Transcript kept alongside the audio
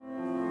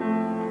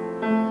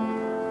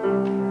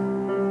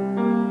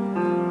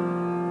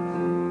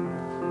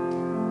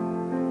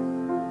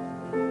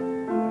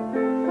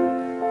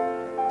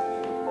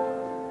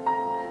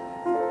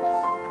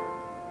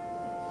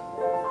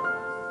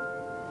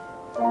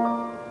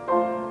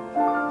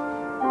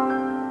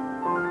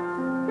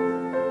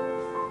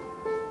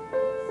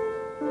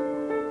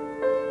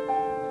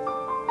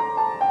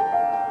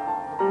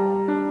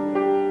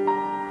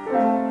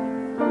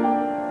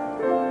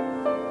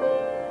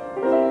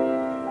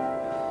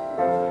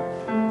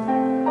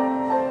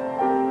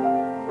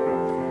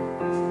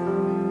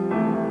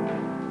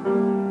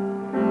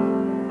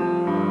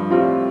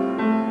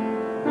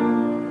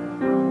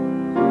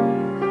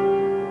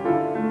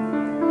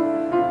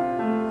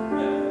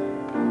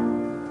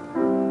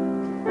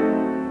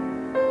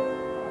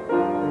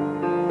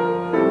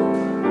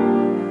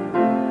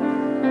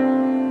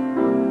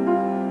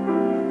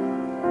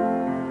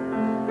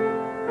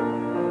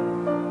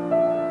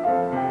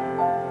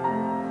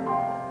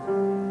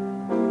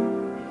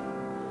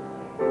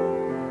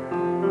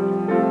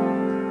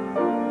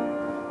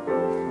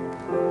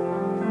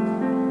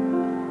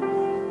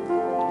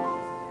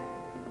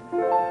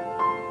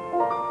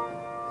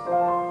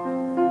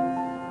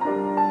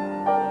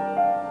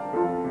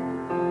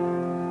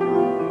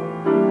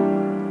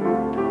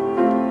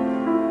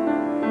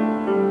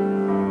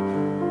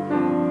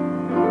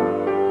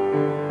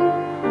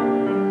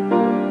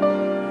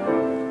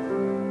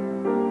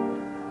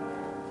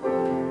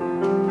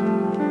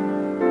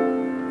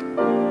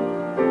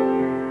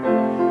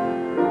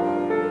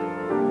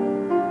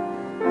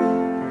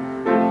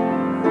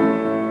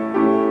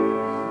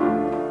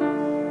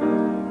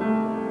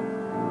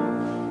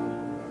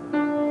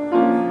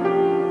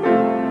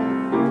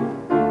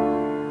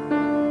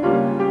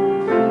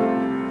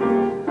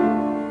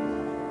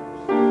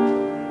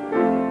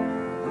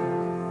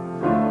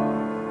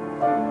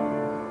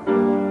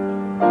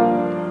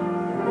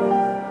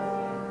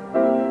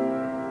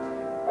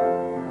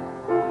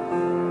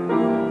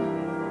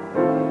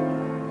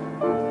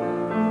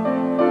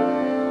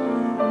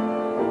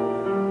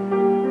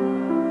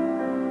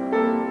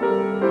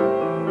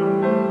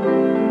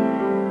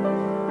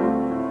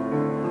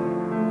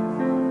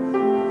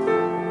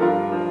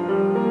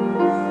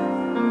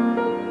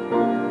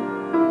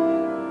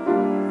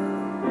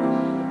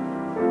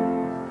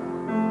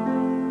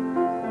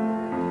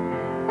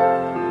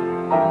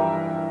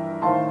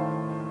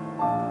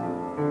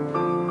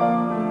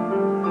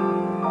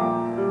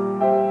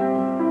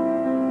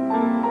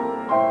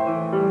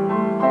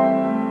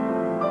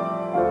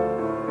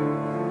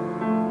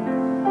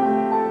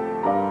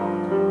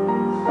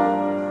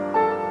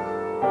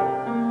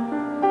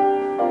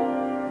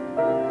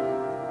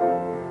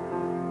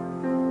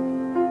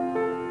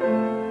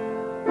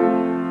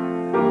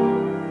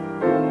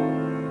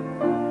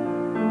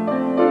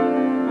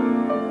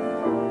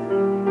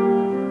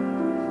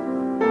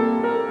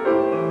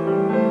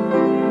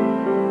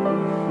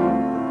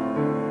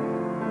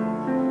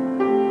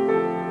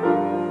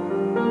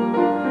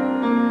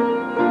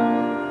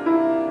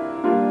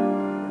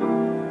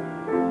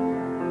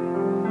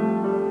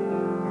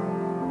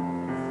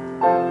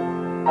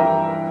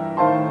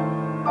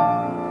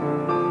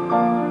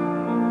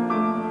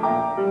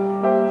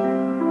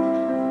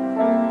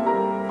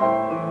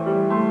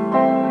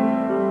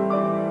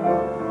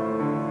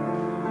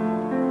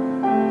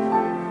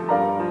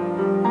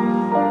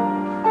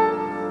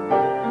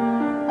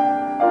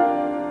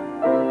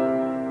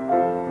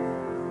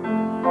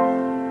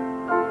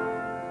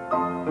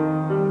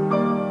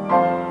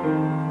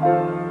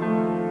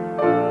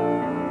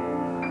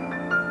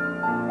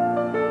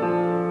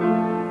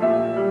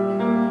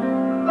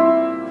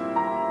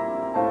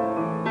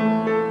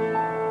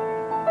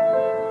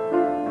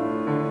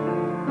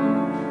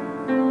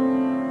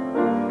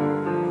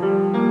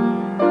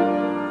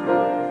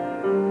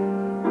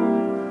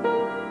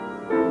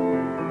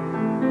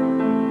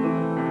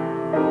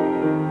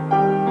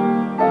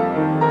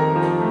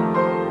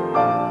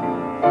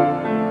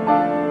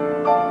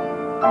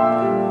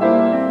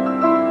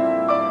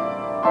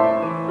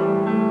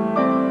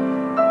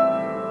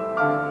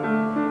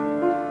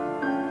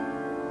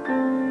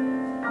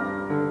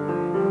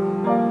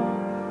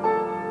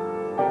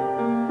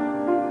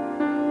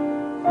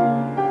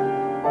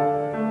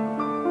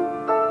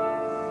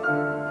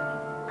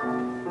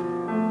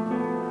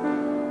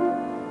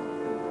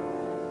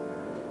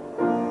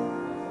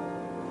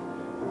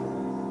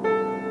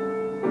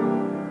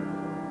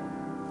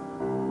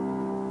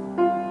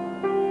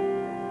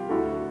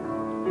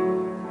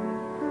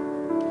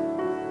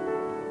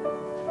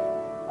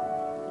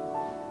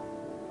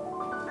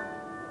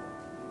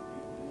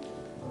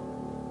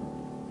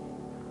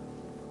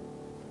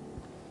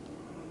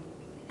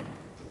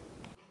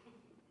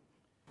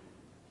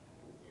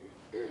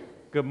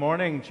Good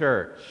morning,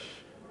 church.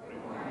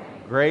 Good morning.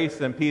 Grace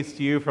and peace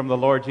to you from the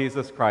Lord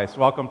Jesus Christ.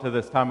 Welcome to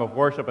this time of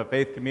worship at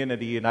Faith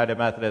Community United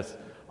Methodist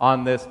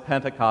on this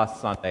Pentecost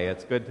Sunday.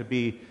 It's good to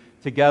be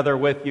together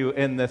with you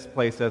in this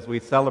place as we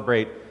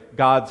celebrate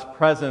God's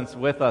presence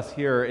with us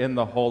here in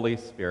the Holy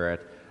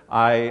Spirit.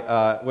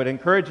 I would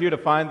encourage you to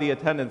find the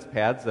attendance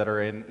pads that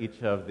are in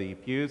each of the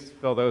pews.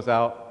 Fill those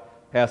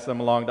out, pass them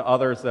along to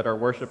others that are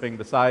worshiping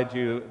beside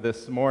you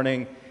this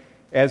morning.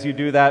 As you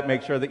do that,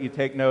 make sure that you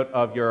take note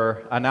of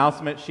your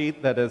announcement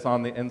sheet that is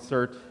on the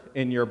insert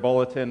in your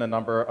bulletin. A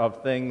number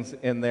of things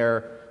in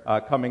there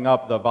coming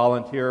up. The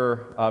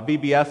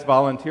VBS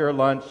volunteer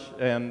lunch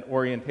and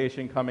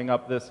orientation coming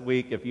up this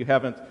week. If you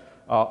haven't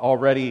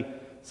already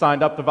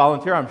signed up to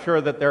volunteer, I'm sure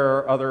that there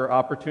are other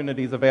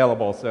opportunities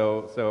available.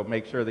 So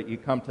make sure that you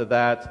come to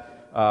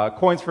that.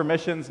 Coins for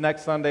Missions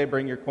next Sunday.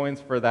 Bring your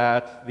coins for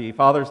that. The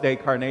Father's Day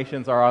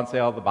carnations are on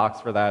sale. The box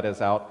for that is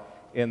out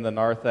in the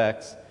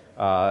narthex.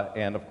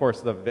 And of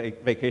course, the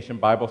Vacation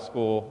Bible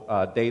School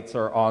dates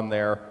are on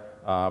there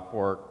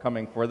for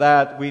coming for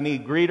that. We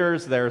need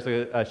greeters. There's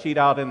a sheet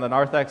out in the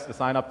narthex to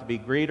sign up to be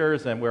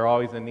greeters, and we're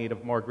always in need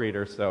of more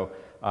greeters. So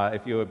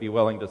if you would be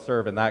willing to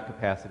serve in that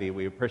capacity,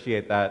 we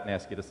appreciate that and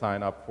ask you to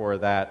sign up for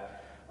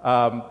that.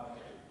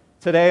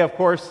 Today, of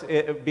course,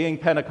 it being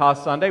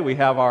Pentecost Sunday, we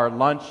have our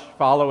lunch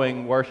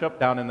following worship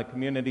down in the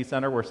community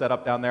center. We're set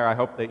up down there. I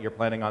hope that you're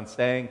planning on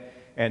staying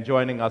and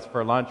joining us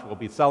for lunch. We'll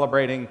be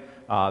celebrating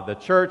the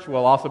church.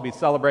 We'll also be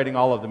celebrating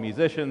all of the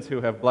musicians who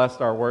have blessed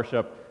our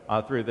worship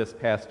through this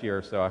past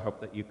year, so I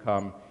hope that you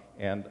come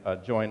and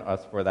join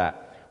us for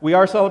that. We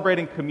are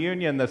celebrating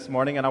communion this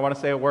morning, and I want to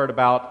say a word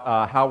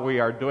about how we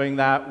are doing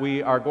that.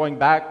 We are going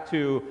back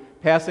to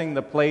passing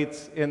the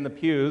plates in the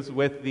pews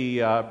with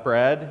the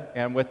bread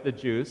and with the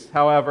juice.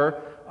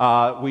 However,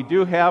 we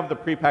do have the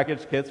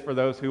prepackaged kits for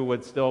those who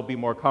would still be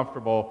more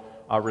comfortable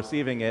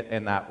receiving it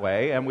in that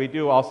way, and we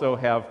do also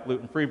have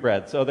gluten-free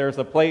bread. So there's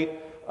a plate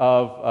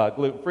of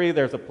gluten-free,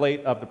 there's a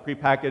plate of the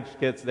prepackaged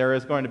kits. There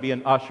is going to be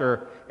an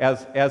usher,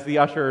 as the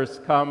ushers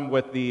come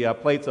with the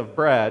plates of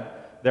bread,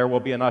 there will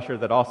be an usher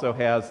that also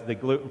has the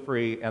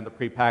gluten-free and the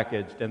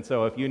prepackaged. And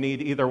so if you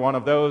need either one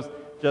of those,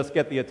 just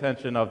get the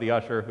attention of the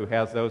usher who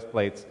has those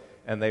plates,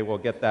 and they will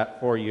get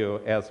that for you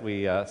as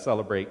we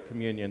celebrate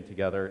communion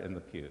together in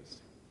the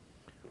pews.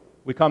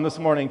 We come this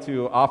morning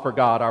to offer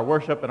God our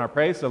worship and our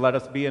praise, so let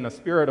us be in a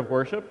spirit of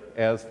worship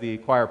as the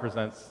choir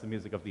presents the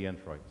music of the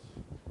introits.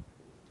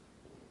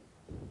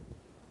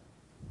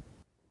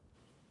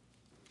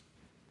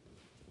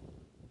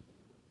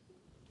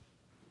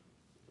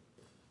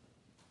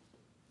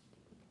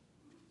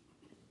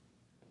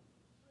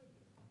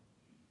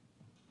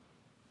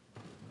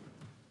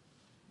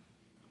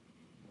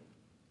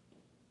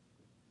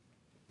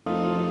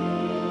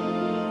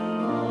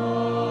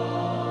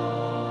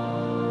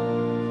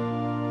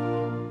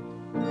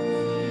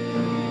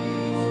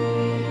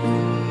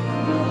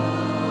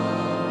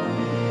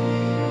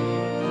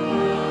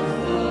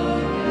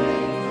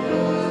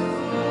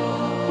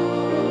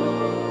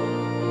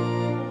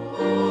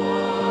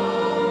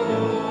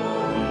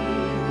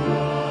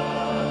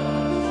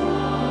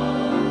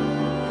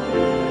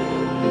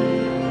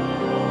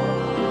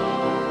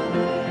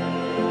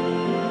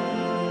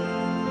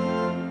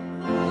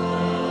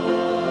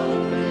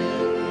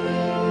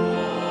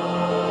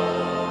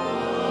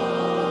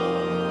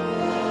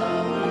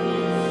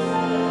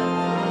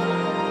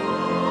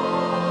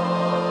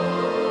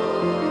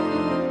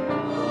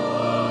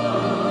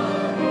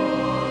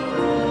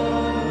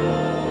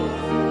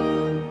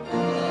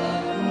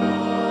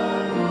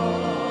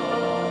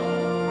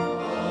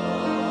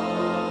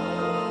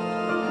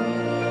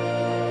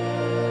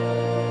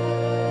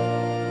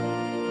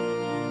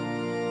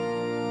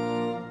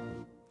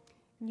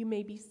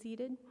 Be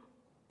seated.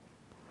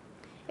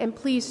 And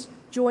please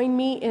join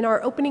me in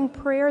our opening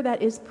prayer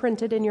that is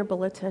printed in your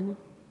bulletin.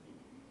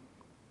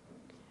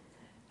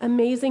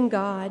 Amazing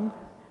God,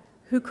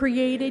 who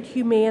created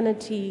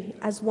humanity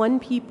as one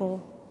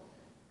people,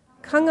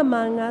 come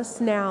among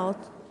us now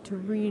to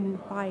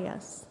reunify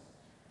us.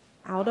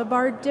 Out of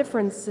our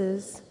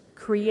differences,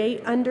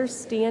 create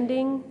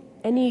understanding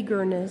and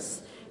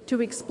eagerness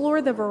to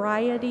explore the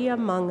variety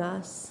among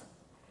us.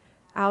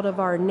 Out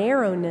of our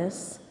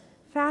narrowness,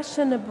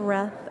 fashion a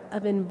breath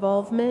of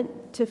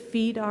involvement to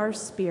feed our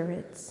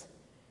spirits.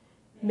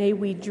 May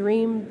we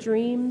dream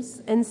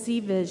dreams and see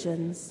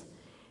visions.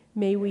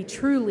 May we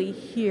truly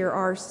hear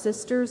our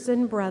sisters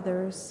and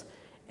brothers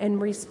and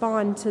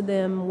respond to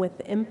them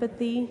with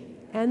empathy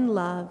and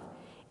love.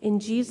 In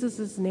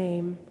Jesus'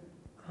 name,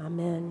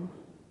 amen.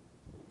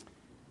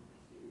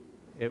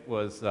 It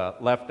was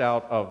left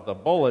out of the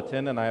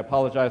bulletin, and I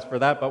apologize for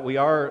that, but we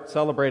are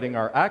celebrating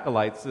our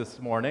acolytes this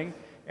morning.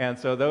 And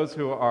so those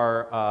who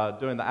are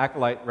doing the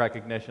acolyte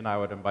recognition, I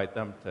would invite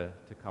them to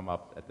come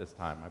up at this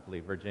time. I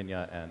believe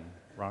Virginia and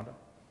Rhonda.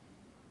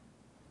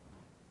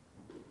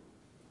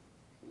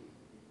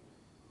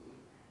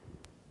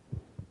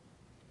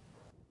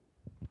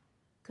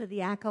 Could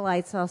the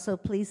acolytes also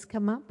please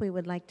come up? We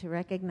would like to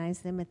recognize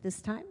them at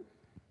this time.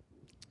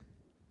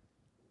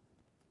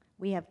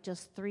 We have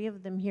just 3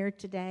 of them here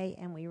today,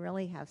 and we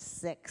really have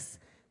 6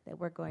 that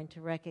we're going to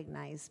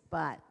recognize.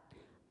 But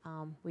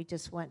we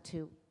just want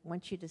you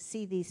to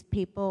see these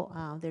people.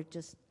 They're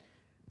just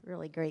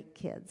really great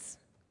kids.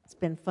 It's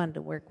been fun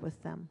to work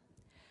with them.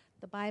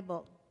 The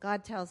Bible,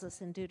 God tells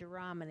us in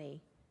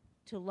Deuteronomy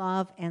to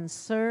love and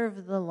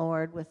serve the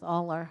Lord with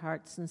all our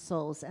hearts and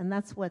souls. And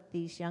that's what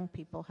these young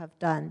people have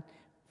done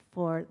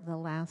for the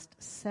last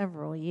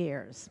several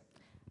years.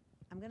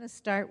 I'm going to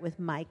start with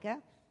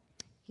Micah.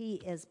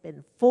 He has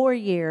been 4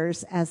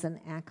 years as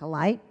an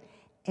acolyte,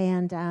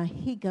 and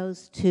he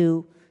goes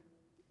to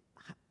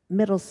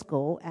middle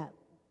school at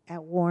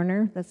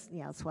Warner. That's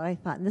what I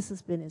thought. And this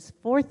has been his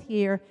 4th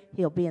year.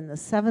 He'll be in the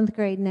 7th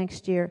grade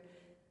next year.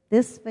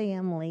 This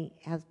family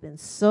has been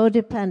so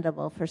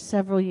dependable for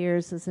several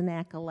years as an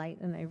acolyte,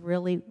 and I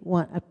really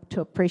want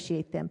to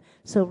appreciate them.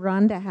 So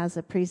Rhonda has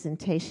a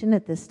presentation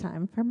at this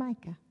time for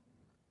Micah.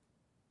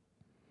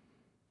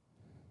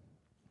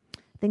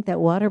 I think that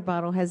water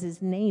bottle has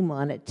his name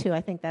on it, too.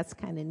 I think that's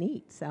kind of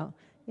neat. So,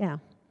 yeah.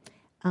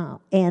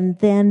 And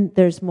then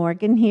there's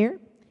Morgan here,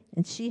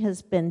 and she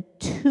has been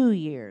 2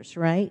 years,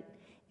 right?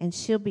 And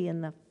she'll be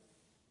in the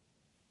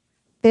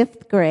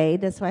 5th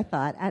grade, that's what I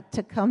thought, at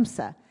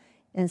Tecumseh.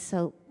 And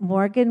so,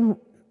 Morgan,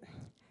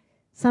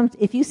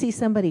 if you see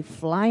somebody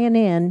flying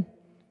in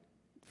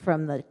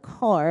from the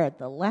car at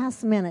the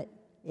last minute,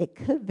 it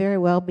could very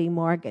well be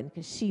Morgan,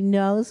 because she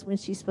knows when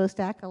she's supposed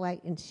to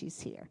acolyte, and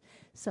she's here.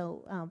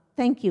 So,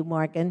 thank you,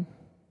 Morgan.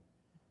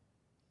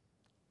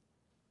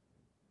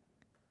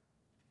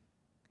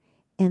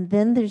 And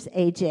then there's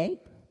AJ.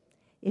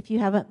 If you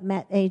haven't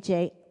met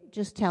AJ,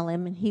 just tell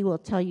him, and he will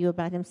tell you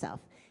about himself.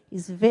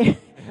 He's been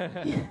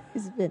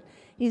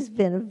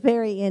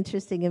very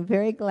interesting and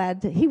very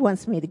glad he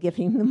wants me to give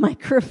him the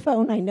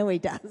microphone. I know he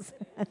does.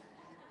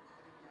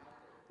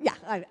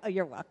 Yeah,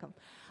 you're welcome.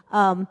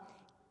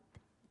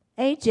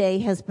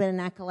 AJ has been an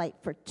acolyte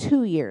for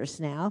 2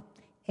 years now,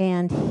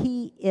 and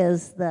he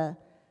is the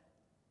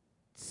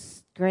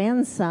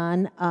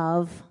grandson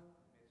of,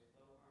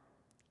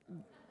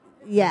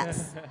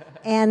 yes,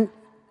 and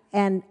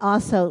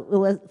also it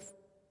was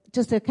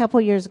just a couple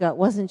years ago. It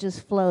wasn't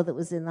just Flo that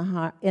was in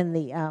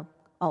the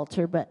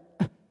altar, but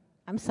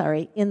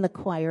in the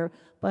choir.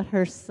 But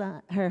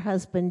her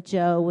husband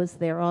Joe was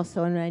there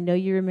also, and I know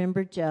you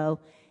remember Joe,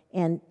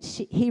 and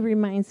he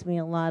reminds me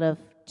a lot of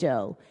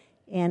Joe,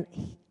 and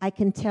I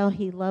can tell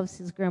he loves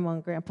his grandma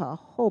and grandpa a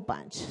whole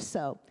bunch.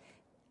 So,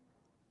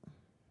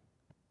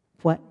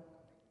 what?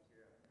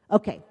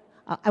 Okay,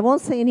 I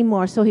won't say any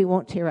more, so he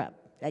won't tear up.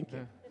 Thank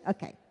you.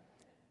 Okay.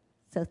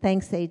 So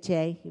thanks,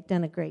 AJ. You've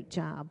done a great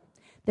job.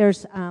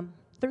 There's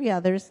 3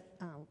 others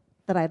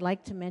that I'd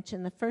like to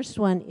mention. The first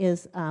one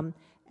is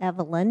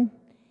Evelyn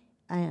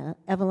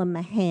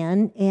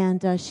Mahan,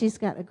 and she's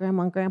got a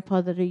grandma and grandpa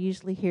that are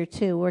usually here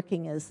too,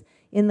 working as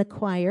in the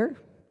choir.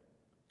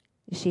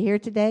 Is she here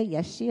today?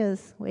 Yes, she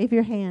is. Wave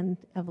your hand,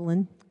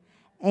 Evelyn.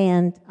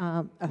 And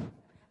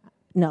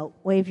no,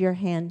 wave your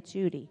hand,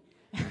 Judy.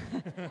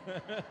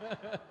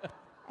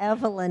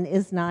 Evelyn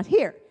is not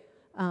here.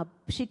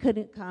 She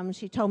couldn't come.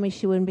 She told me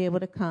she wouldn't be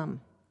able to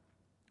come.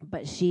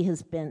 But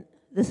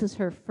this is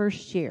her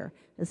 1st year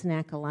as an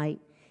acolyte.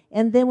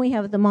 And then we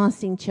have the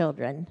Mossing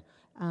children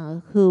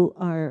who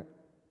are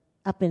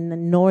up in the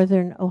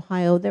northern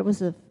Ohio. There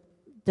was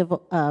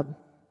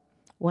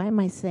why am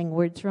I saying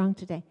words wrong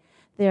today?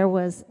 There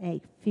was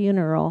a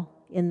funeral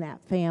in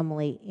that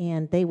family,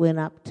 and they went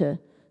up to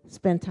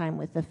spend time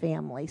with the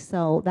family.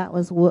 So that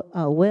was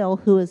Will,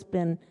 who has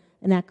been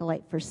an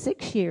acolyte for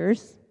 6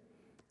 years,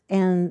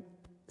 and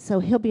so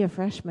he'll be a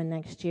freshman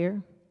next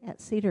year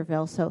at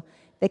Cedarville. So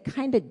they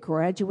kind of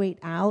graduate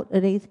out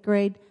at 8th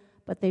grade,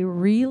 but they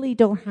really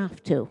don't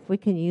have to. We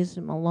can use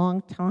them a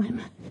long time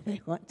if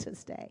they want to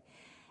stay.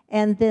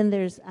 And then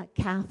there's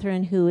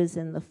Catherine, who is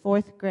in the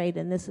 4th grade,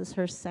 and this is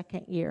her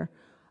 2nd year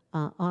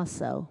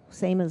also,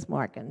 same as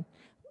Morgan,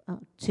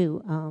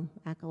 to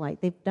acolyte.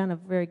 They've done a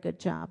very good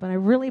job, and I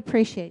really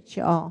appreciate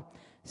you all.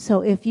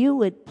 So if you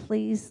would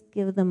please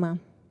give them a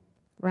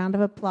round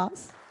of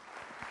applause.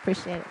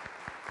 Appreciate it.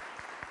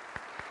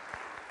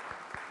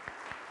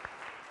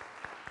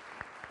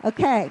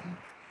 Okay,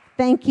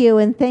 thank you,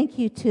 and thank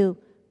you to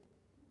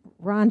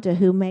Rhonda,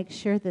 who makes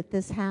sure that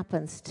this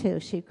happens, too.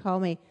 She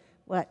called me,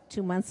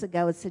 2 months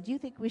ago and said, do you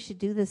think we should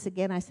do this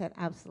again? I said,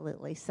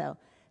 absolutely. So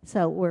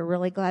we're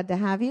really glad to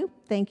have you.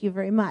 Thank you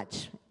very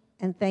much,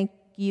 and thank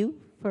you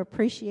for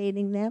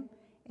appreciating them,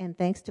 and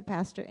thanks to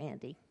Pastor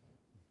Andy.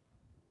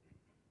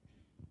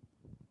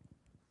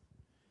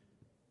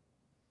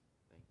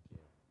 Thank you.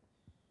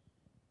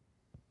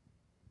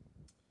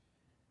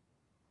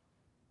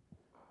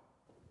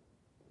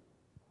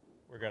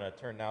 We're going to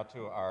turn now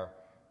to our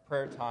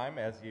prayer time.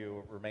 As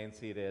you remain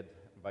seated,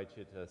 I invite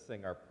you to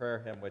sing our prayer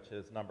hymn, which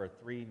is number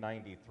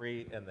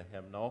 393 in the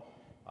hymnal.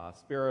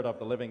 Spirit of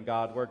the living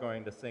God, we're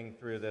going to sing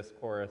through this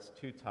chorus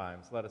 2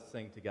 times. Let us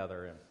sing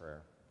together in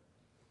prayer.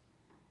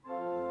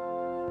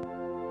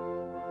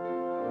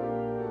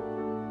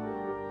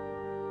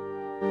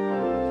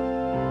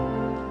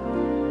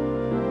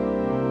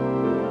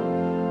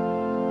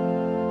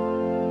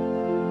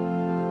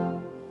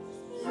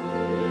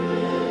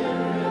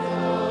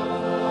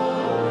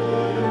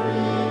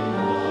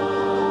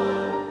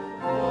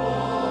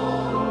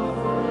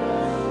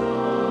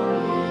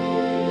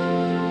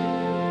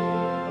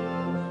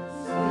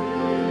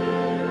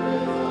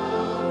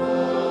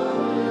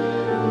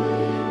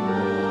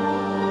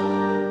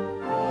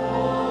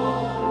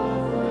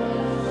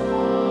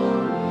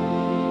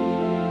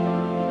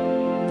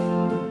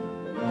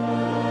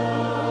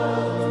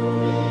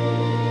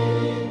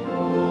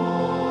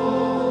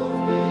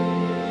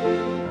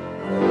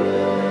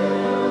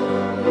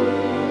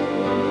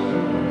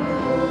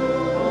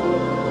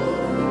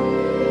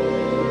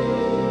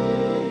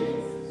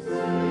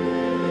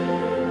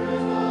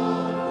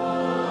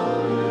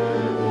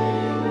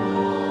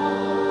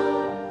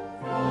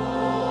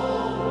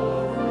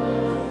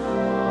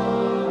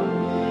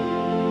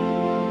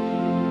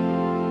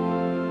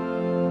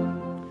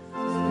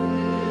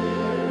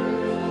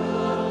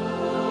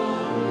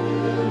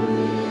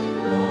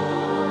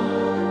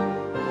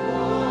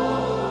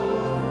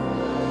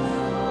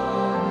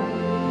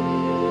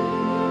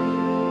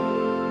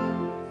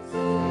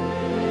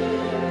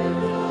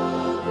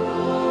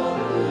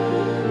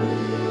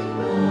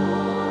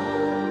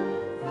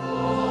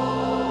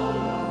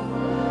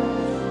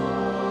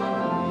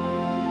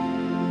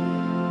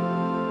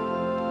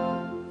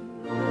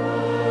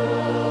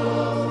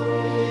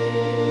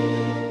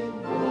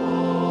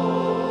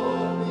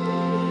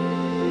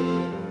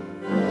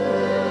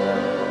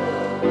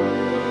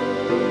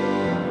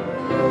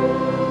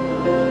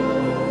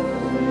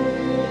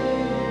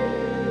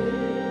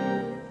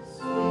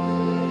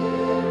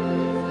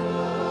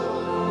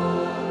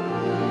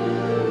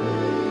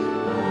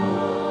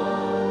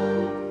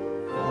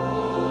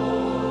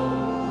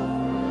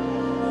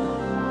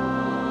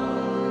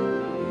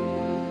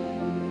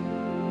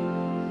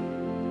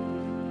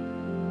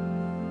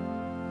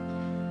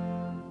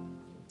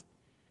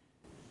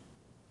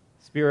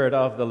 Spirit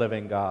of the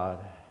living God,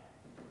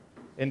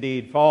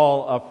 indeed,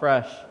 fall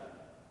afresh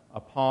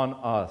upon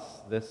us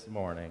this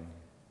morning.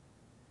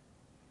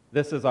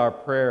 This is our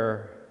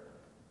prayer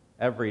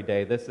every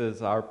day. This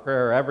is our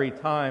prayer every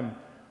time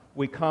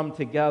we come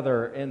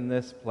together in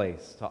this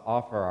place to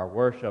offer our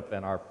worship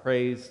and our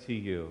praise to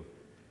you,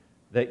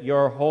 that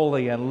your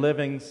holy and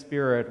living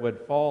Spirit would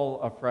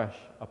fall afresh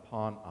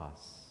upon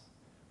us.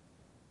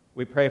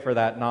 We pray for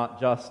that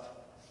not just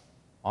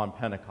on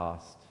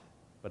Pentecost,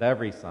 but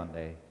every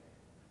Sunday,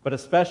 but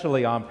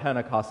especially on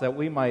Pentecost, that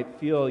we might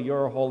feel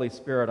your Holy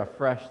Spirit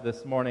afresh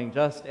this morning,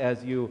 just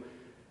as you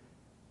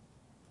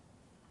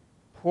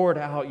poured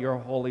out your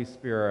Holy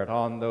Spirit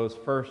on those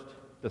first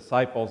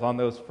disciples, on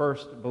those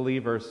first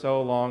believers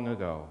so long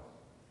ago,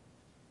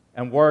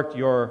 and worked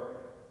your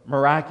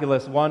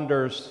miraculous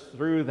wonders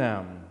through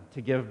them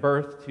to give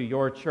birth to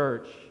your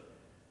church,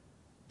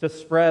 to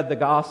spread the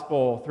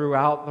gospel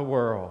throughout the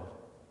world.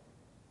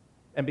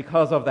 And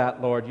because of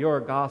that, Lord, your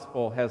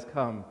gospel has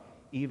come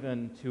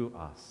even to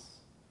us.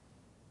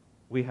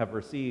 We have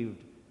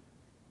received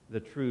the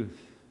truth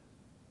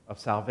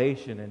of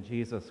salvation in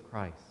Jesus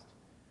Christ.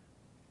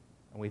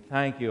 And we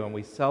thank you and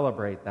we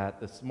celebrate that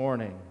this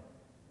morning,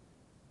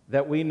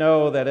 that we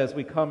know that as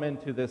we come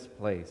into this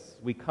place,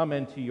 we come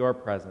into your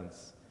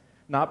presence,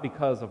 not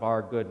because of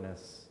our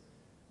goodness,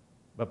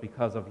 but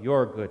because of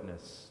your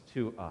goodness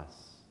to us.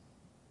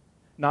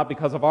 Not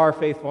because of our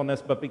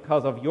faithfulness, but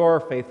because of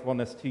your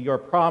faithfulness to your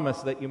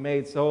promise that you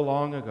made so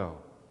long ago,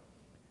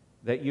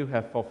 that you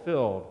have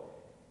fulfilled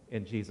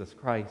in Jesus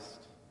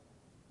Christ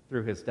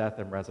through his death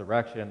and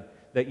resurrection,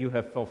 that you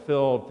have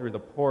fulfilled through the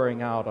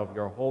pouring out of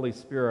your Holy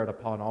Spirit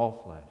upon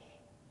all flesh.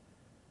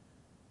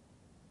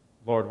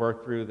 Lord,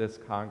 work through this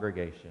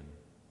congregation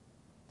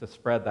to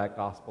spread that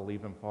gospel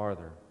even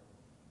farther.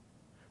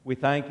 We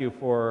thank you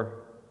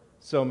for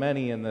so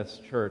many in this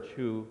church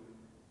who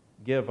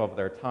give of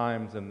their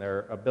times and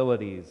their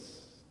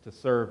abilities to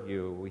serve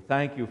you. We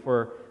thank you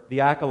for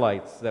the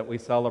acolytes that we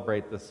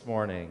celebrate this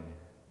morning,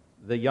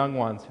 the young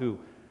ones who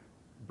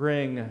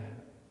bring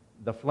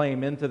the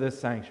flame into this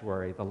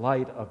sanctuary, the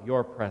light of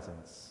your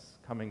presence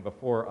coming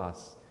before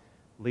us,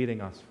 leading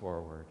us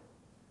forward.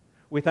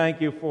 We thank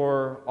you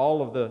for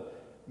all of the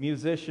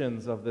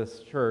musicians of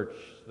this church,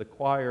 the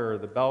choir,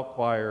 the bell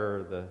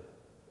choir, the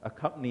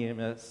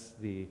accompanimists,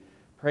 the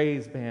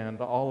praise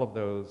band, all of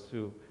those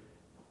who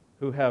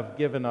have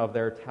given of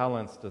their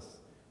talents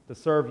to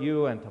serve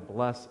you and to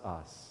bless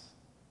us,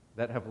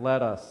 that have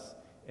led us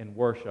in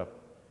worship,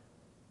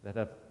 that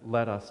have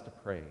led us to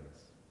praise.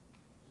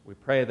 We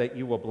pray that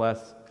you will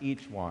bless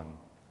each one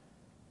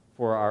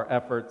for our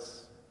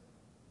efforts,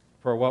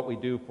 for what we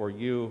do for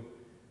you,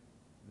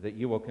 that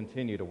you will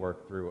continue to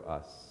work through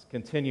us.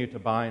 Continue to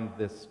bind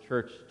this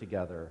church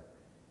together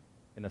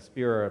in a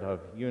spirit of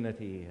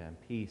unity and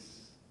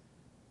peace,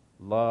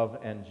 love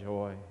and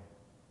joy.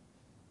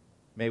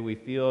 May we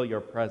feel your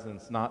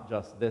presence not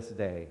just this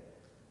day,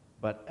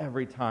 but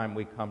every time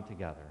we come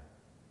together,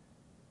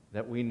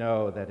 that we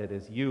know that it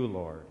is you,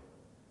 Lord,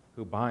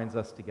 who binds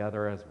us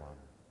together as one.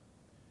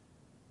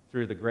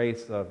 Through the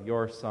grace of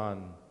your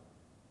Son,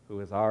 who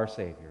is our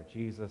Savior,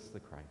 Jesus the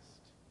Christ.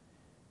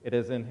 It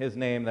is in his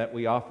name that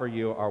we offer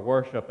you our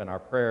worship and our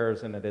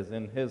prayers, and it is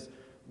in his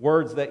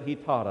words that he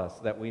taught us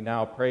that we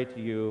now pray to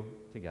you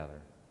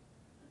together.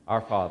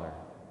 Our Father,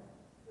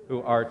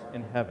 who art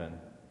in heaven,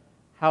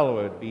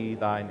 hallowed be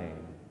thy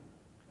name.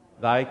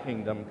 Thy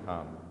kingdom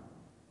come,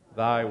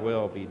 thy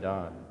will be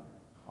done,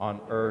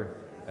 on earth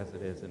as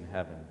it is in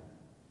heaven.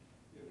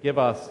 Give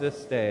us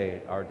this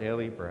day our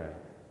daily bread,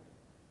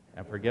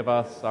 and forgive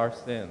us our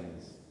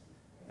sins,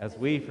 as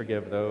we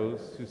forgive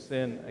those who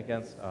sin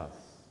against us.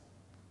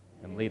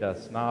 And lead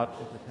us not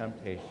into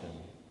temptation,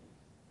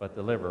 but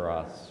deliver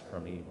us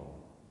from evil.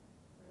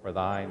 For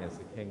thine is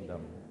the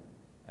kingdom,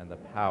 and the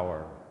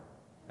power,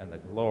 and the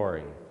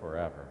glory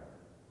forever.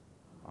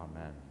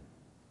 Amen.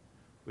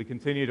 We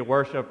continue to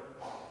worship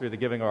through the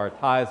giving of our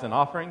tithes and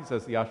offerings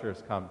as the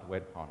ushers come to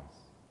wait upon us.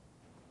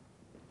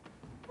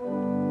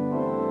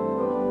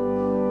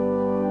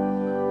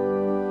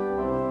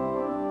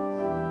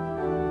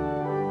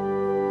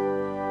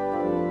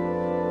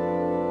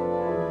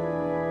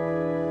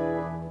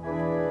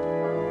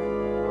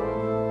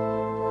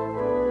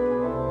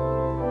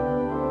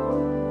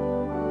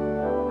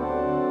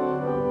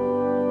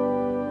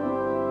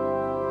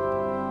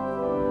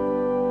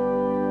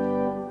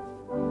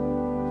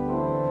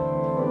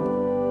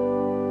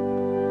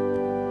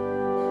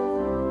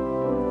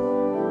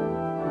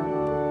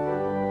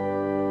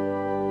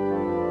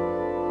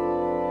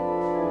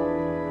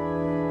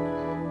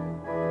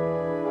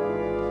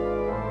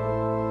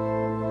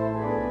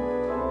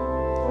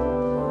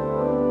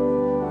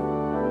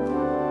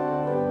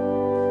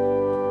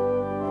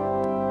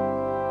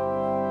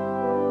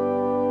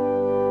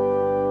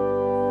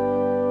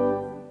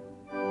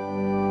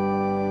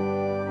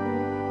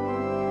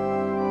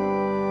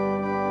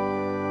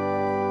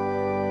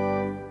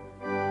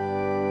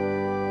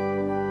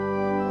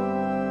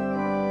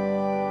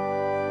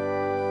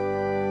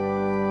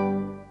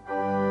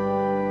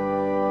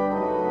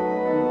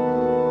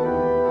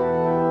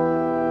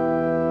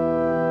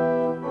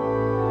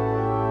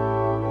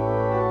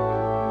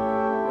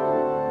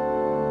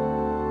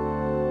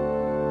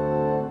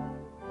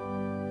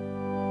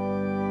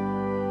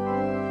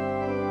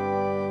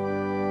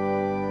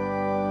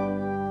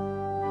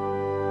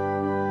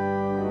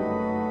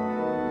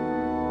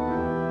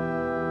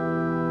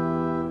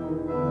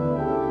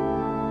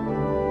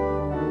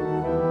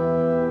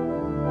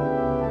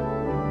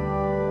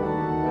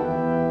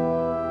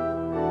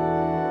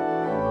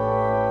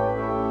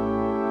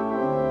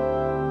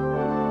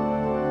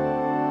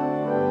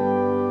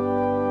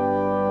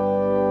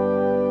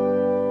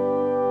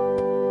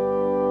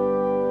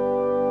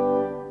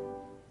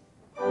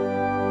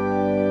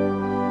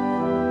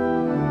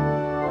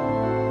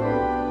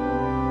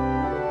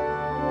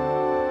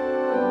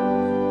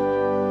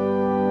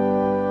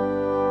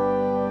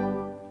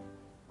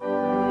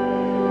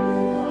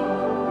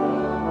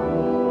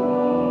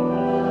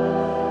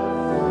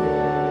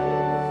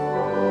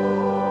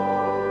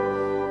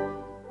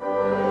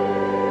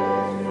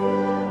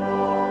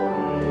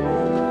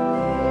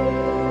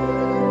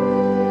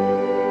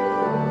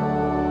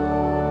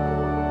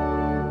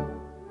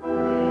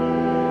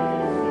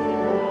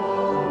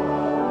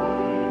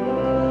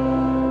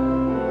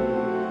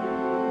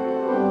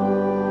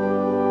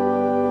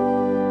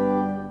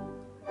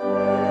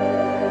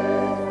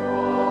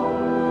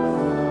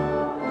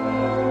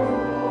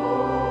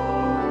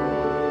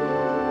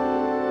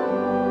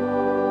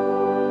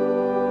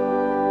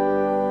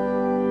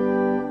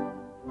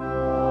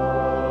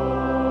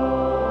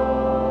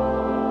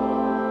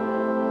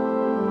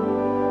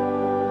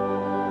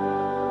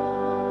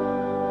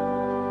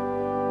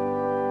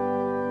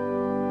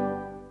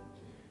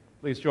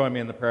 Please join me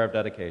in the prayer of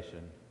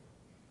dedication.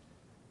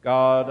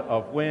 God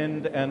of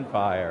wind and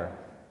fire,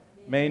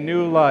 may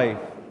new life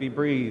be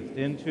breathed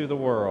into the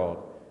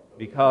world.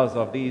 Because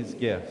of these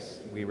gifts,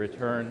 we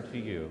return to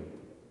you.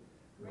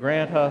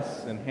 Grant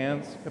us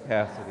enhanced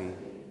capacity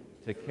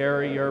to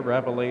carry your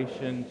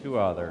revelation to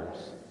others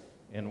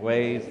in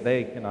ways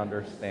they can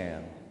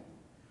understand.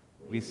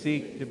 We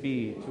seek to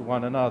be to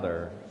one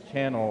another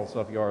channels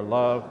of your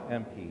love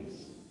and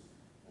peace,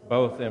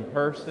 both in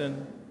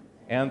person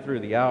and through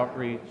the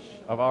outreach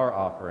of our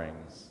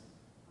offerings.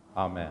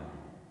 Amen.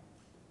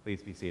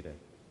 Please be seated.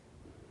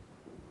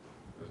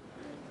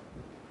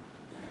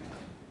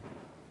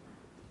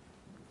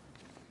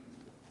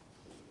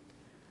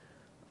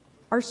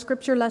 Our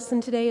scripture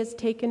lesson today is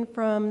taken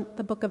from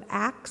the book of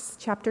Acts,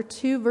 chapter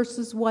 2,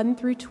 verses 1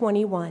 through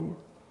 21.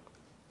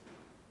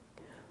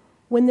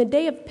 When the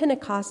day of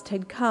Pentecost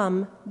had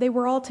come, they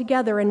were all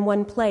together in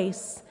one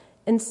place,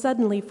 and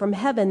suddenly from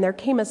heaven there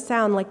came a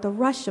sound like the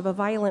rush of a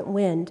violent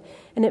wind,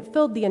 and it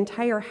filled the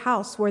entire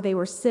house where they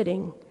were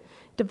sitting.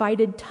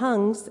 Divided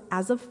tongues,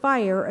 as of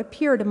fire,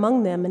 appeared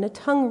among them, and a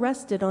tongue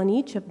rested on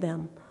each of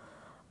them.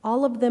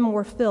 All of them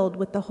were filled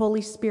with the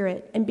Holy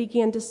Spirit and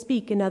began to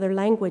speak in other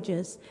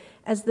languages,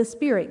 as the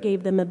Spirit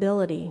gave them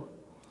ability.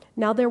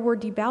 Now there were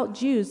devout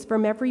Jews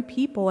from every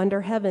people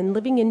under heaven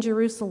living in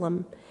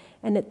Jerusalem.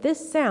 And at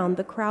this sound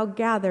the crowd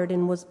gathered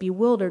and was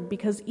bewildered,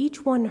 because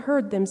each one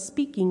heard them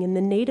speaking in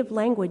the native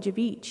language of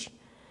each.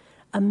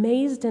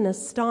 Amazed and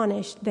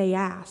astonished, they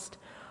asked,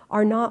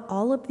 "Are not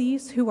all of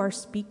these who are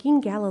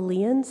speaking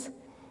Galileans?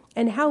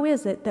 And how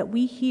is it that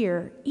we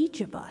hear,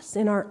 each of us,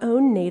 in our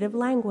own native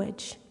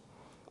language?"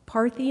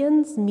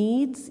 Parthians,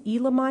 Medes,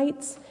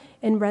 Elamites,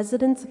 and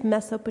residents of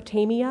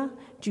Mesopotamia,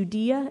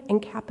 Judea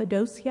and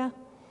Cappadocia,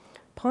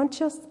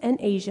 Pontus and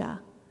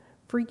Asia,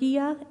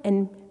 Phrygia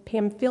and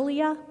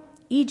Pamphylia,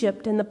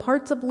 Egypt and the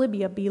parts of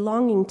Libya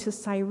belonging to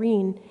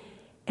Cyrene,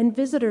 and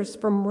visitors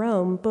from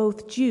Rome,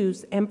 both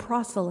Jews and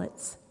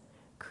proselytes,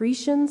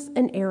 Cretians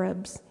and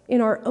Arabs.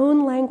 In our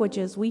own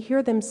languages we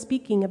hear them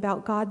speaking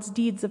about God's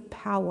deeds of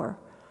power.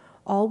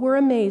 All were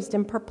amazed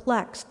and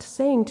perplexed,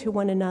 saying to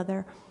one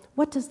another,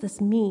 "What does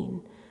this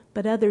mean?"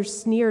 But others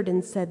sneered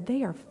and said,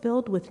 "They are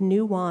filled with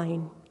new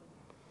wine."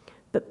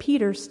 But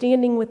Peter,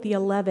 standing with the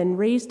 11,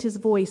 raised his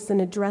voice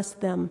and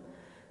addressed them,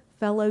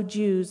 "Fellow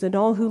Jews and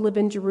all who live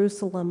in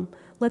Jerusalem,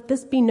 let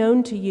this be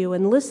known to you,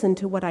 and listen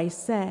to what I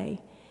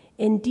say.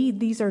 Indeed,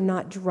 these are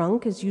not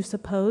drunk, as you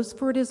suppose,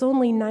 for it is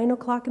only 9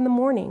 o'clock in the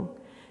morning.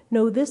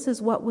 No, this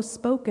is what was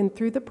spoken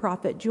through the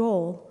prophet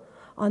Joel.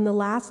 On the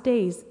last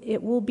days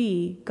it will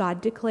be, God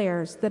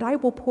declares, that I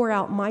will pour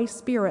out my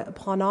Spirit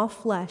upon all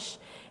flesh,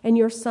 and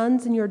your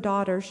sons and your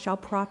daughters shall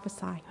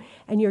prophesy,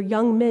 and your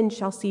young men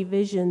shall see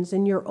visions,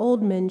 and your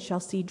old men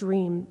shall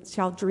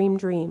dream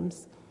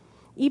dreams.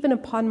 Even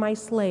upon my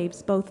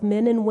slaves, both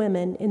men and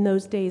women, in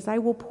those days I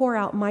will pour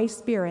out my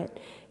Spirit,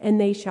 and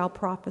they shall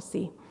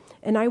prophesy.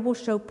 And I will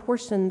show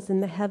portions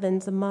in the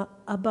heavens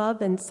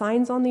above and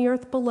signs on the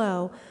earth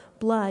below,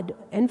 blood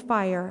and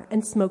fire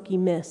and smoky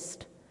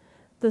mist.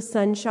 The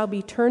sun shall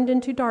be turned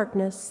into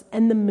darkness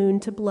and the moon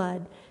to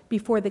blood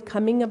before the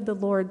coming of the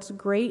Lord's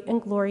great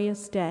and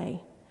glorious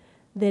day.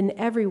 Then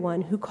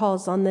everyone who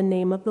calls on the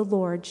name of the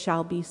Lord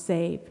shall be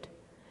saved."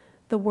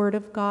 The word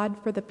of God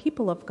for the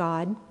people of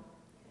God.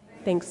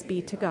 Thanks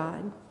be to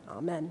God.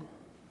 Amen.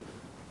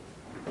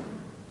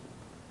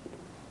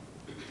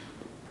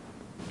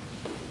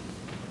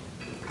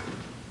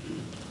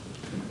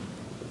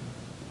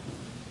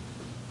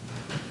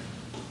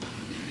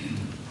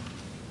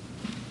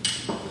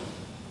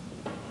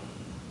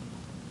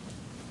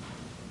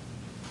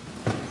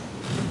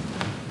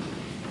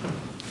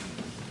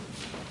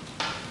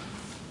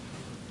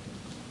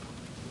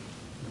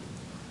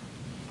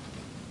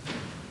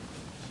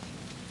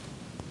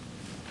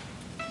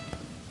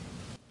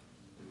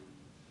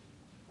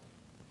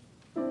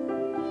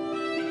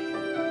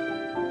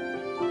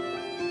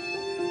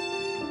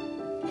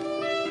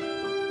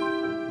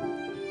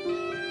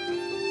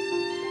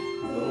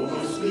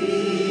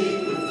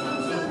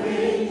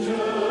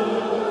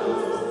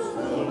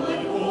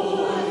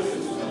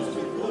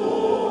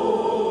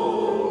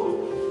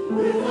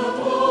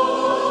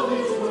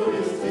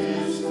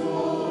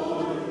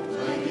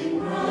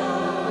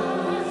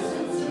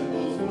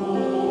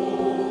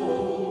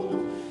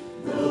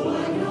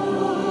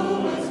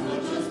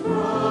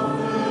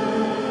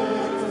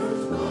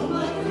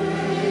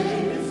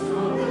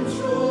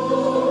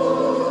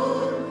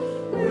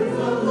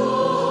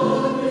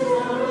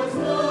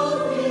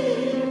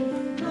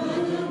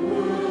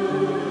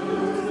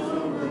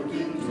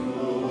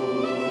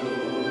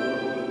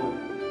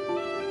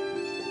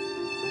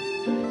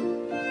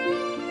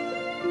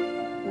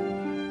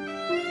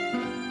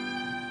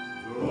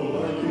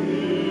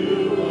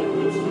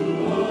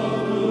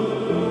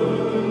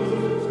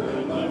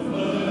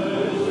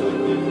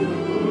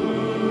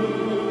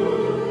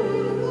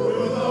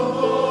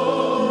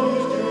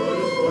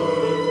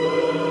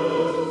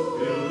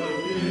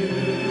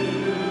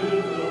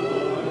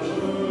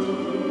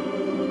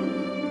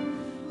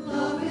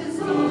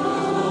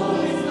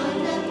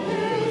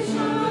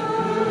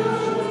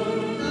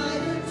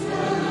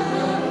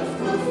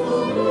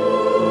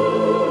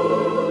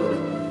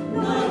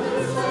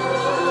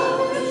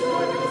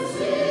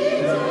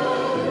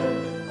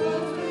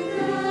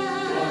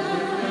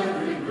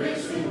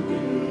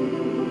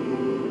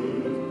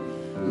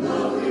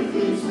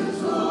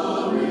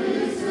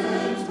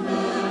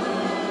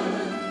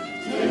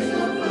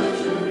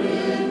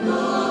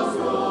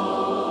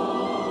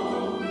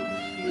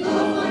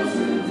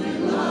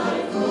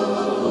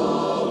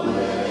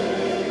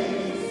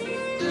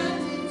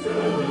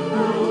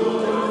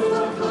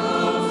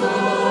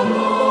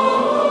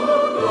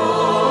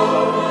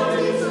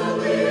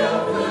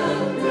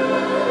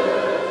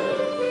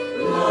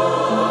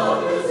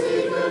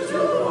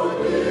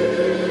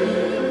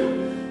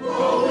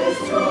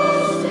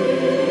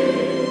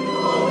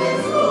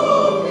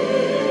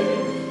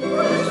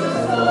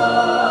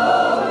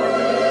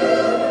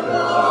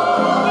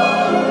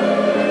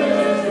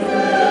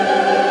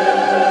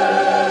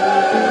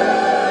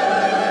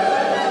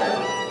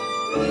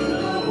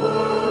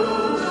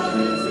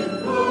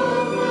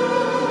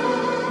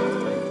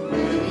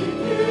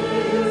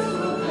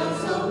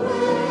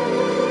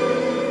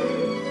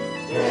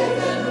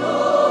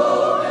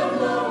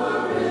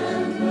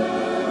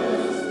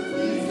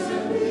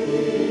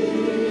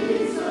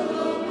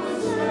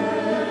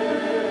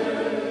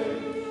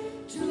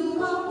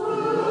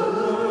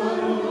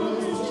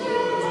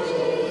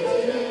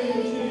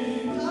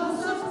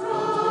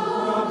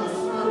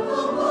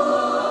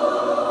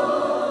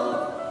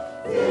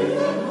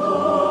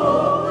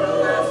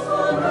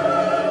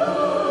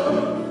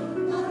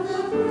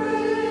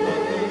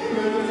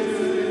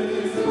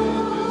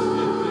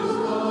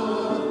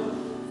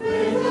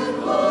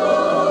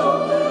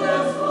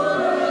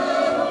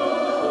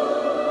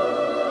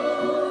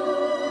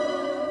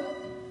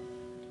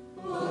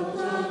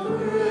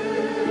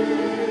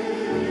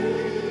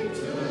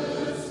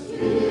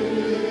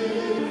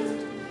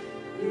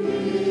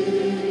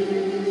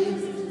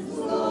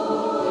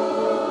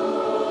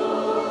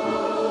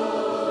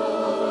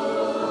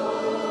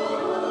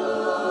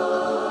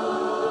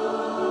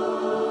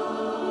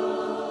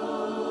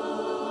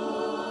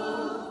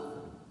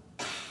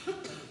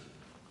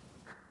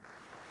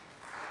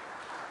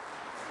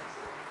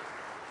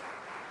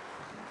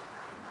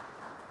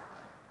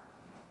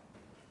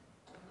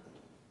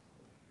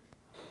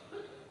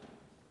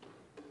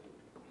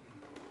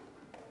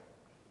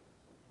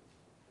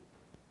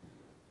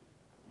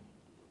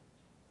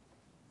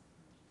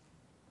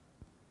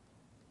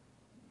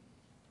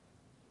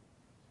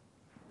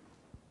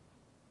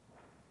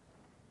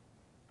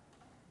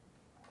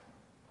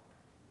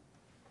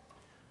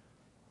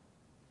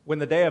 When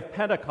the day of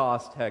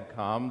Pentecost had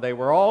come, they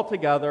were all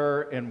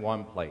together in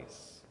one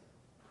place.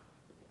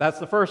 That's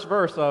the first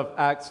verse of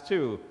Acts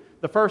 2,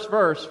 the first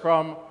verse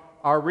from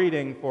our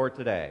reading for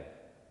today.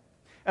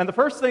 And the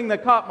first thing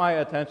that caught my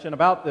attention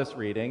about this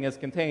reading is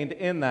contained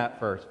in that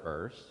first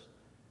verse.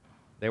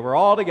 They were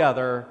all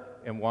together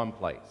in one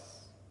place.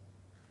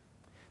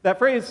 That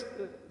phrase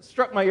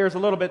struck my ears a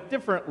little bit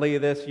differently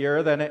this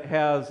year than it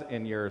has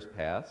in years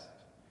past.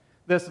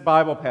 This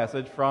Bible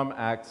passage from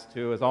Acts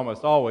 2 is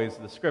almost always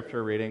the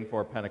scripture reading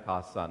for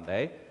Pentecost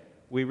Sunday.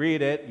 We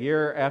read it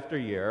year after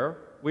year.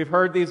 We've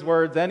heard these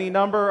words any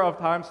number of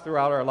times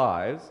throughout our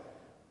lives.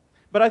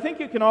 But I think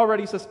you can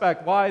already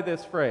suspect why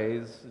this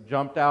phrase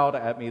jumped out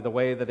at me the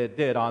way that it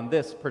did on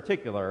this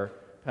particular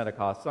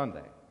Pentecost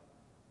Sunday.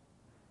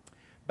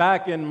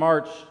 Back in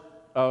March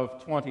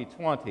of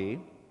 2020,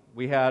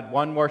 we had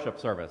one worship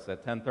service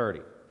at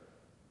 10:30.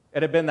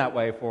 It had been that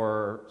way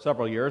for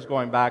several years,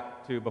 going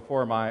back to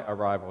before my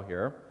arrival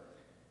here.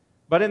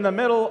 But in the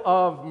middle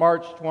of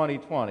March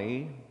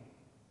 2020,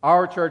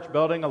 our church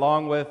building,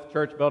 along with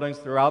church buildings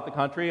throughout the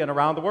country and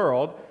around the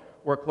world,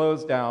 were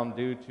closed down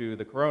due to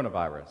the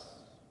coronavirus.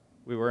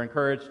 We were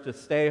encouraged to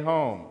stay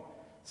home,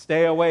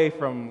 stay away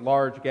from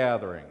large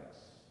gatherings.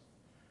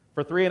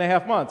 For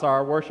 3.5 months,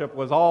 our worship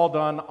was all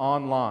done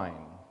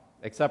online,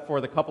 except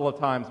for the couple of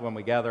times when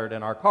we gathered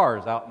in our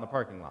cars out in the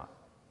parking lot.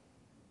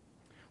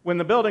 When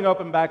the building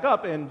opened back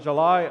up in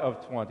July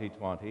of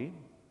 2020,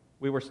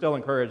 we were still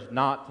encouraged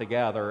not to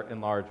gather in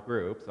large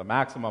groups. A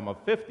maximum of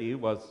 50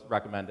 was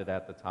recommended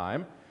at the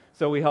time.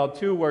 So we held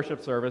 2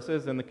 worship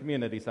services in the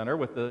community center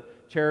with the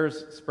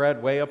chairs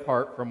spread way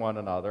apart from one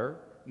another,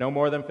 no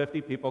more than 50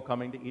 people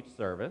coming to each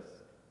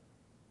service.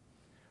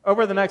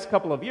 Over the next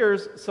couple of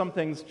years, some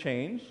things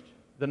changed.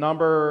 The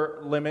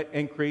number limit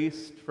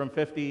increased from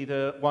 50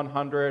 to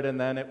 100, and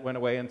then it went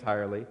away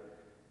entirely.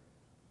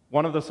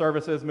 One of the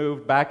services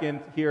moved back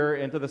in here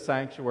into the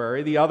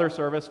sanctuary. The other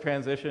service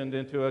transitioned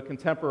into a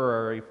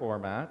contemporary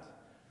format.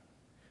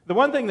 The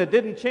one thing that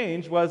didn't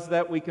change was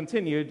that we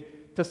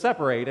continued to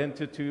separate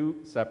into 2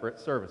 separate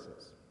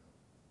services.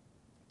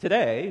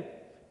 Today,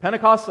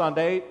 Pentecost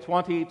Sunday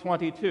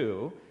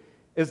 2022,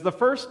 is the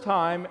first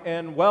time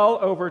in well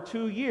over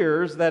 2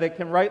 years that it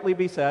can rightly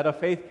be said of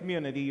Faith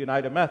Community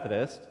United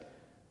Methodist,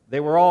 they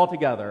were all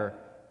together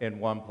in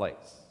one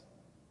place.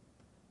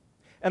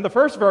 And the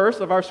first verse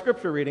of our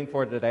scripture reading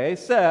for today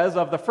says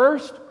of the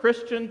first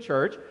Christian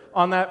church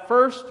on that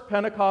first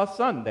Pentecost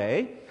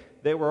Sunday,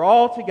 they were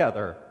all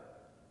together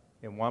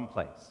in one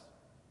place.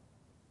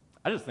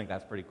 I just think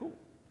that's pretty cool.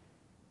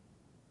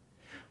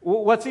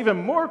 What's even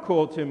more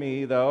cool to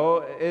me,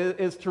 though,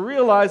 is to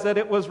realize that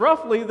it was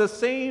roughly the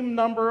same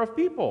number of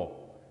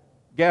people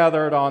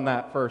gathered on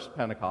that first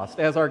Pentecost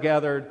as are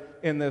gathered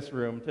in this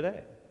room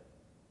today.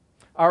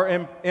 Our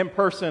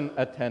in-person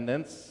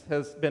attendance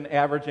has been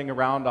averaging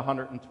around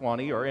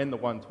 120 or in the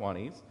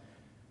 120s,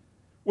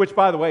 which,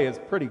 by the way, is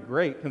pretty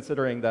great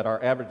considering that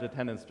our average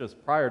attendance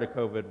just prior to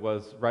COVID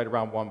was right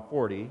around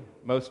 140.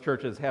 Most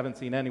churches haven't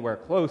seen anywhere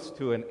close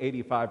to an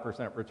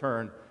 85%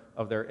 return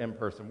of their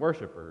in-person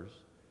worshipers.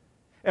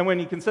 And when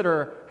you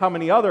consider how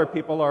many other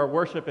people are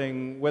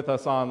worshiping with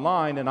us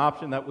online, an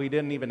option that we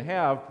didn't even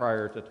have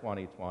prior to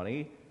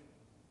 2020,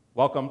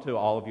 welcome to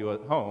all of you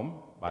at home,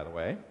 by the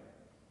way.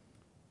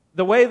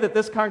 The way that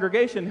this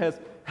congregation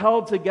has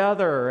held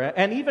together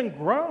and even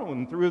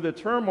grown through the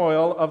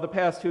turmoil of the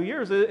past 2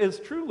 years is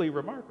truly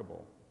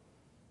remarkable.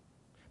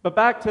 But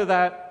back to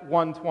that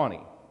 120.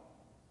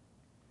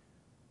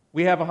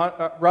 We have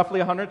roughly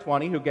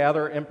 120 who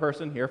gather in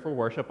person here for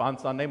worship on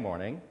Sunday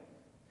morning.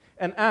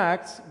 And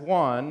Acts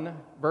 1,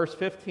 verse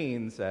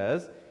 15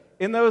 says,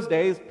 "In those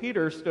days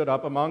Peter stood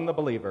up among the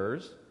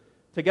believers.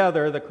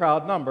 Together the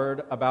crowd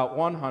numbered about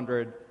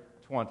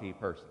 120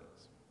 persons."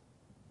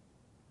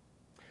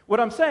 What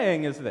I'm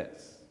saying is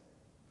this.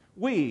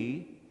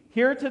 We,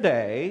 here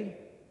today,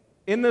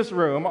 in this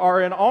room,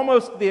 are in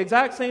almost the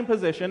exact same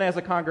position as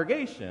a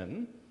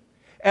congregation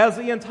as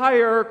the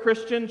entire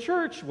Christian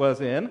church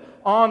was in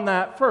on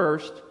that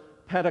first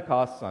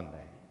Pentecost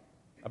Sunday.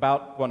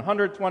 About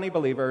 120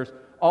 believers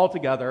all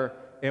together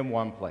in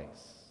one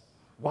place.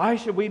 Why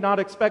should we not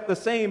expect the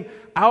same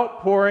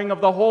outpouring of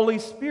the Holy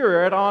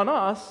Spirit on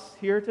us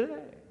here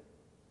today?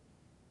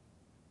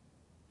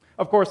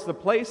 Of course, the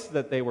place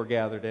that they were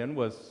gathered in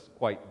was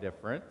quite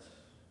different.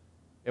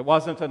 It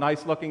wasn't a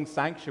nice-looking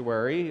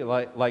sanctuary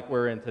like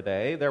we're in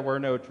today. There were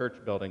no church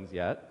buildings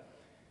yet.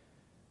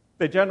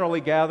 They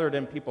generally gathered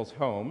in people's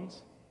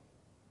homes.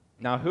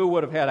 Now, who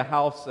would have had a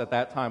house at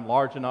that time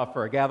large enough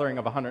for a gathering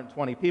of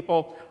 120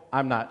 people?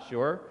 I'm not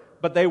sure.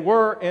 But they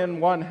were in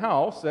one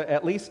house,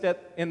 at least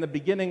in the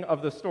beginning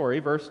of the story.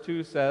 Verse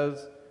 2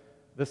 says,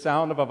 "The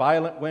sound of a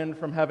violent wind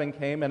from heaven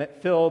came, and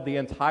it filled the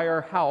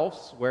entire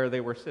house where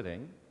they were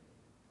sitting."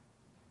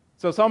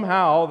 So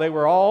somehow they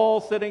were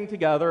all sitting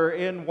together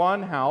in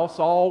one house,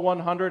 all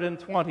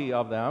 120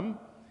 of them.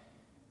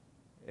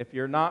 If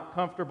you're not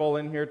comfortable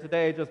in here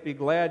today, just be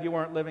glad you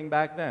weren't living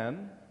back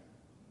then.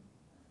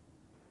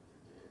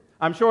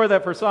 I'm sure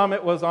that for some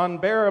it was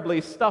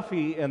unbearably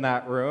stuffy in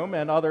that room,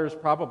 and others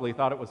probably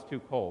thought it was too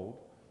cold.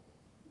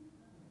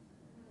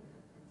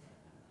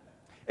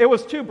 It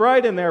was too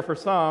bright in there for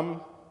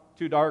some,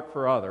 too dark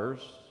for others.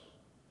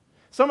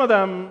 Some of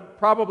them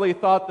probably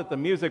thought that the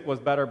music was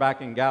better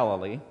back in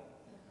Galilee.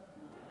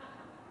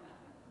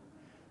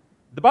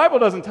 The Bible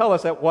doesn't tell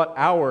us at what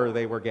hour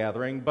they were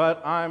gathering,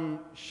 but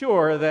I'm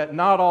sure that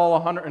not all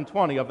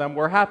 120 of them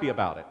were happy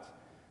about it.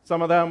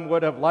 Some of them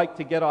would have liked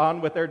to get on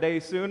with their day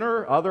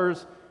sooner.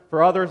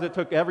 For others, it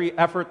took every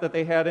effort that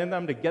they had in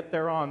them to get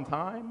there on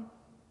time.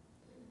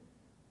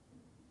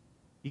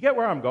 You get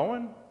where I'm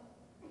going?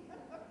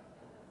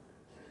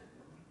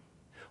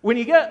 When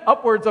you get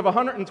upwards of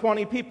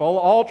 120 people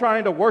all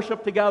trying to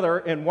worship together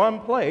in one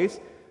place,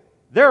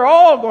 they're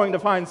all going to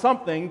find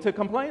something to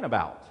complain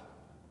about,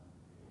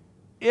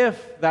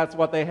 if that's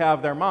what they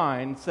have their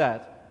mind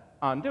set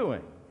on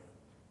doing.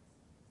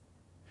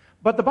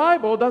 But the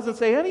Bible doesn't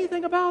say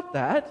anything about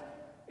that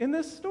in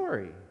this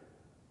story,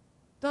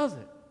 does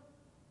it?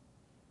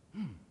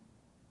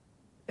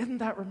 Isn't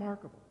that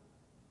remarkable?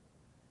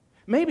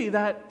 Maybe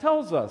that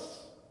tells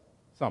us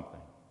something.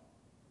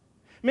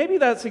 Maybe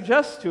that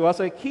suggests to us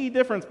a key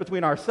difference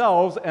between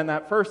ourselves and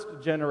that first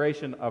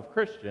generation of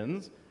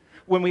Christians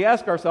when we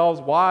ask ourselves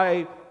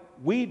why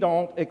we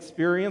don't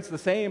experience the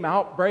same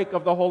outbreak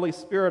of the Holy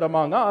Spirit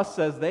among us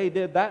as they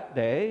did that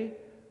day.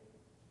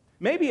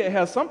 Maybe it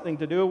has something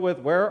to do with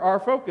where our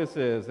focus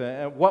is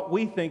and what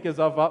we think is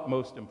of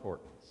utmost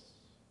importance.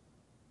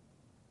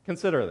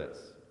 Consider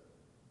this.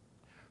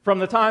 From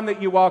the time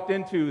that you walked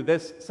into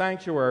this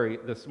sanctuary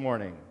this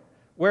morning,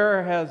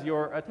 where has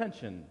your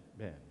attention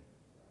been?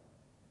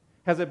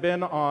 Has it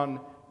been on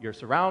your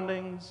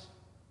surroundings,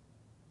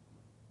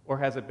 or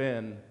has it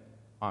been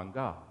on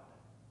God?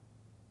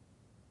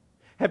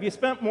 Have you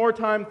spent more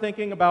time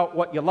thinking about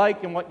what you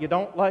like and what you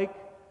don't like?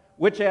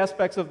 Which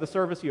aspects of the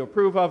service you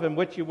approve of and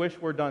which you wish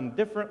were done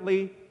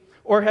differently?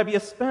 Or have you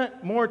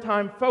spent more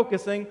time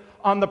focusing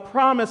on the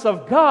promise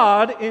of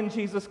God in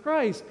Jesus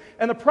Christ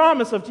and the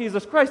promise of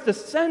Jesus Christ to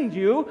send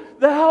you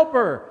the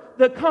helper,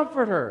 the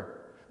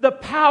comforter, the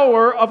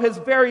power of his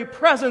very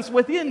presence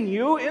within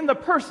you in the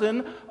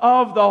person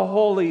of the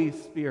Holy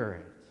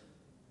Spirit?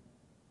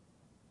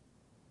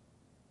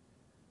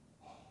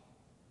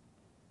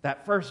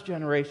 That first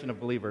generation of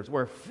believers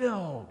were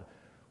filled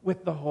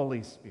with the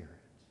Holy Spirit.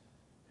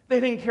 They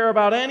didn't care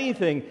about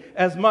anything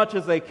as much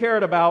as they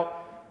cared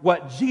about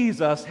what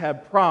Jesus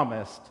had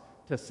promised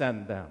to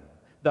send them,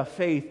 the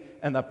faith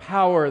and the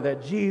power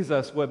that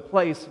Jesus would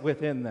place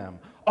within them.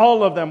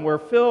 All of them were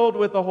filled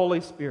with the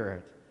Holy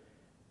Spirit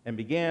and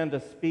began to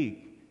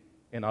speak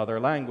in other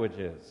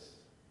languages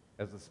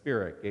as the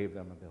Spirit gave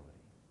them ability.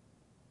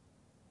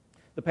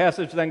 The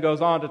passage then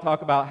goes on to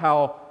talk about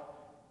how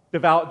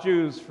devout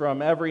Jews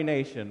from every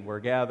nation were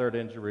gathered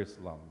in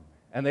Jerusalem,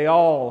 and they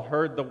all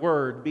heard the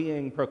word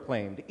being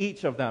proclaimed,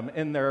 each of them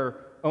in their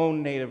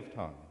own native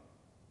tongue.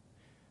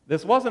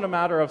 This wasn't a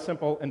matter of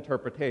simple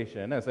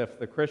interpretation, as if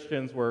the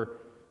Christians were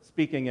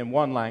speaking in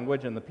one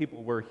language and the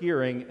people were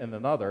hearing in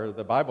another.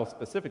 The Bible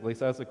specifically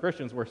says the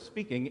Christians were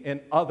speaking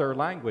in other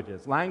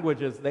languages,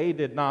 languages they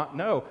did not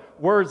know,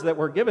 words that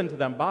were given to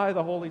them by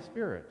the Holy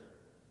Spirit.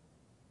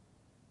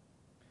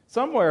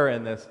 Somewhere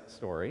in this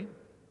story,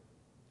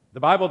 the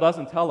Bible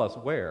doesn't tell us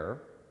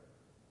where,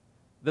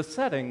 the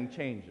setting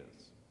changes.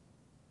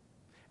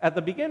 At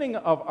the beginning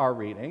of our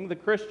reading, the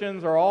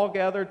Christians are all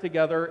gathered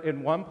together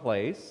in one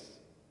place,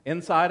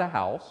 inside a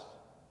house.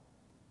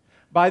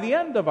 By the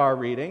end of our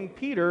reading,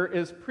 Peter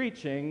is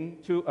preaching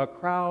to a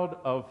crowd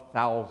of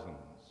thousands.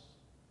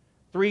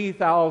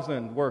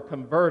 3,000 were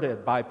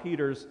converted by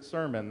Peter's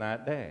sermon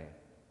that day.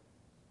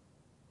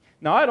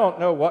 Now, I don't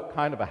know what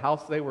kind of a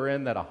house they were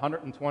in that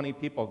 120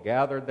 people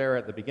gathered there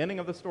at the beginning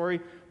of the story,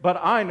 but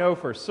I know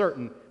for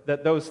certain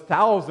that those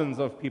thousands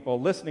of people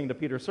listening to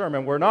Peter's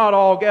sermon were not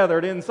all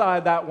gathered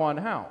inside that one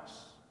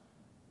house.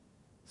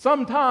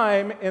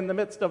 Sometime in the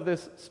midst of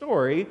this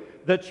story,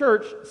 the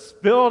church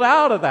spilled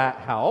out of that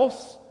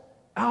house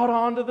out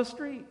onto the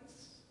streets.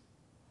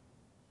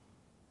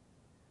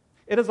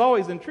 It has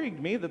always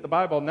intrigued me that the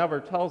Bible never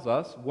tells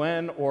us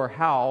when or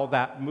how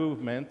that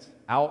movement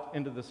out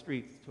into the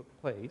streets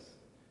took place.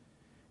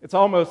 It's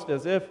almost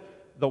as if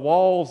the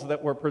walls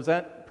that were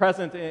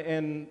present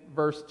in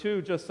verse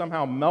 2 just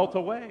somehow melt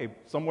away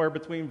somewhere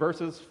between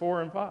verses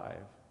 4 and 5.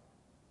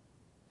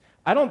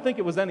 I don't think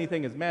it was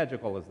anything as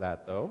magical as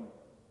that, though.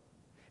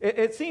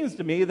 It seems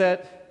to me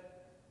that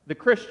the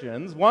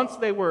Christians, once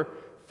they were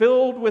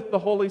filled with the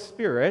Holy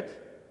Spirit,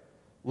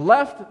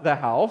 left the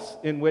house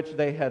in which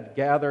they had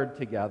gathered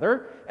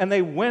together, and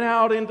they went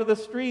out into the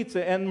streets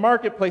and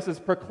marketplaces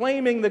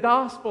proclaiming the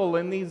gospel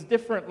in these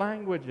different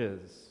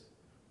languages.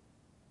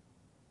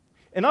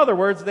 In other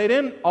words, they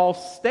didn't all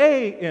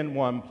stay in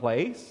one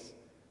place,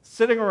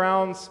 sitting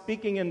around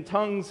speaking in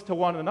tongues to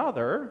one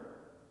another.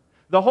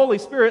 The Holy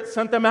Spirit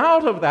sent them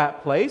out of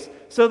that place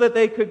so that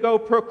they could go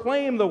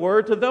proclaim the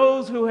word to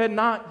those who had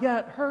not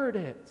yet heard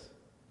it.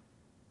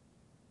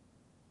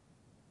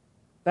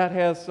 That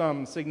has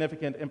some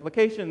significant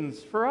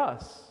implications for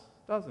us,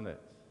 doesn't it?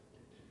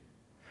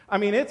 I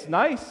mean, it's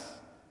nice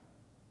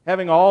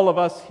having all of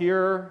us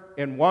here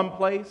in one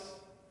place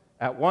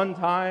at one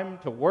time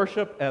to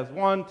worship as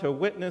one, to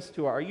witness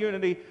to our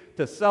unity,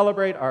 to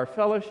celebrate our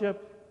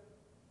fellowship.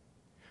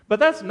 But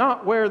that's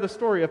not where the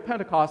story of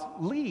Pentecost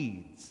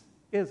leads,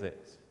 is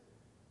it?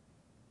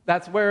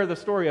 That's where the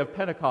story of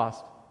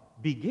Pentecost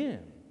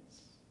begins.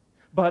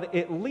 But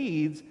it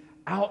leads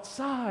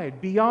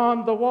outside,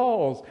 beyond the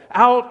walls,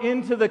 out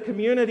into the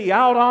community,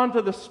 out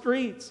onto the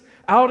streets,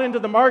 out into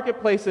the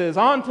marketplaces,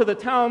 onto the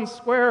town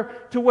square,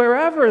 to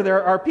wherever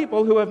there are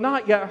people who have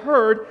not yet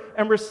heard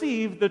and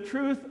received the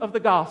truth of the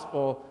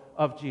gospel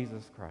of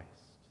Jesus Christ.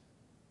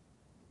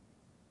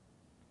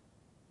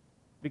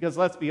 Because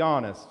let's be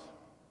honest,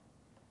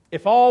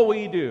 if all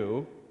we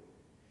do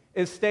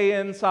is stay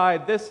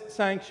inside this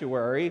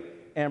sanctuary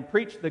and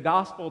preach the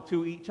gospel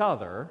to each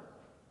other,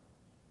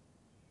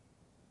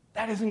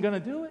 that isn't going to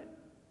do it.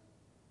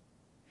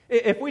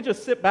 If we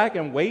just sit back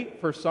and wait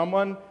for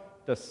someone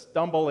to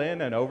stumble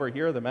in and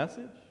overhear the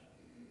message,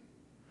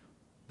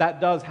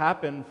 that does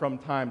happen from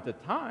time to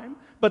time,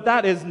 but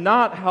that is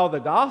not how the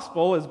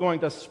gospel is going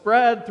to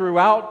spread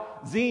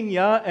throughout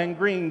Xenia and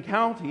Greene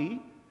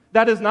County.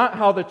 That is not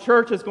how the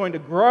church is going to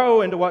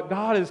grow into what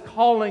God is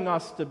calling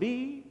us to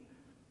be.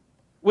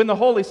 When the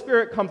Holy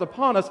Spirit comes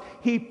upon us,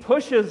 He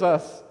pushes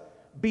us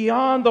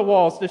beyond the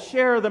walls to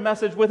share the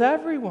message with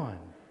everyone,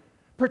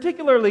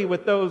 particularly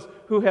with those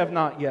who have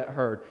not yet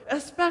heard,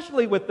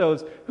 especially with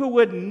those who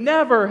would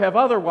never have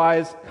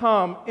otherwise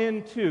come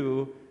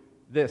into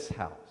this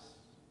house.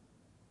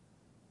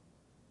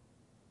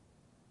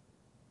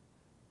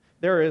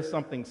 There is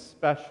something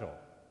special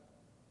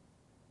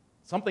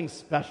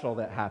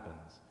that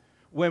happens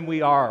when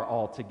we are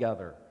all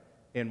together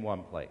in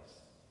one place.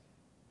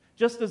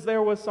 Just as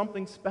there was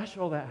something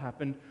special that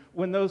happened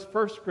when those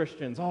first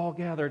Christians all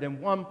gathered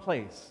in one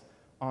place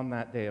on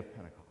that day of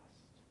Pentecost.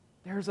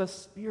 There's a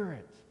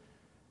spirit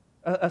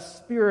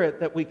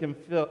that we can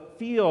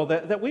feel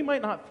that we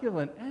might not feel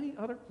in any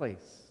other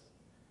place.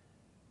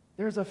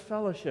 There's a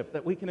fellowship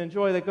that we can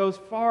enjoy that goes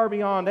far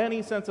beyond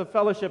any sense of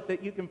fellowship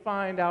that you can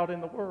find out in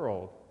the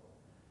world.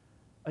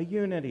 A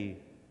unity,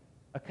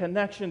 a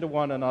connection to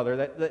one another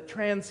that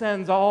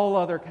transcends all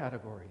other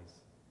categories.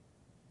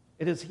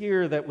 It is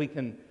here that we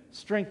can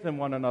strengthen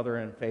one another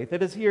in faith.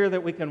 It is here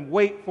that we can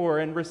wait for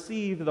and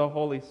receive the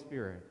Holy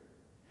Spirit.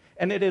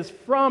 And it is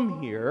from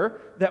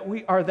here that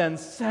we are then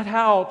set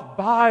out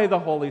by the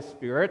Holy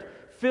Spirit,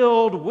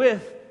 filled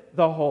with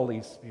the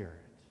Holy Spirit.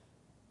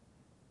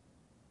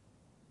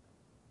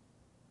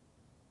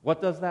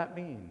 What does that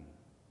mean?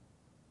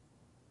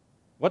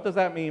 What does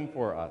that mean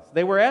for us?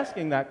 They were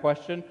asking that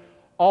question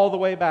all the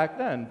way back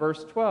then.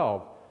 Verse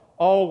 12.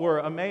 All were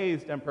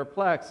amazed and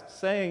perplexed,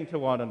 saying to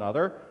one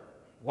another,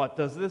 "What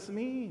does this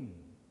mean?"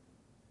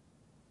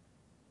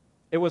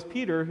 It was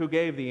Peter who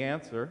gave the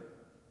answer.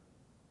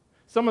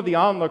 Some of the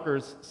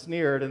onlookers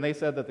sneered, and they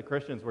said that the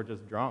Christians were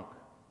just drunk.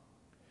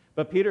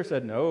 But Peter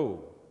said,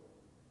 "No,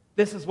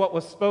 this is what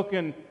was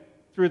spoken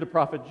through the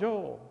prophet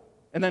Joel."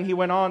 And then he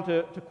went on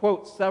to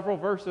quote several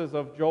verses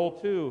of Joel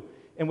 2,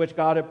 in which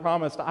God had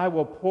promised, "I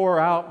will pour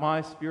out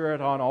my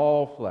Spirit on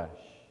all flesh.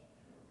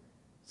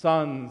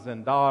 Sons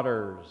and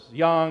daughters,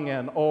 young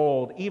and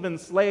old, even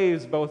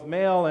slaves, both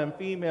male and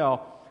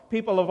female,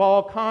 people of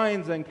all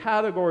kinds and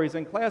categories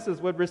and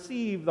classes would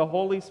receive the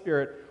Holy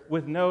Spirit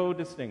with no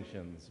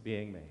distinctions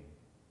being made."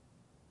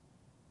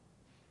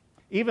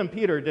 Even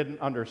Peter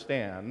didn't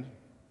understand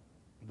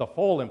the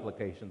full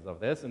implications of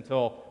this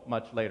until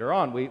much later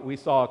on. We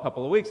saw a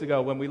couple of weeks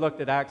ago when we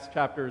looked at Acts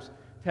chapters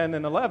 10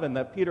 and 11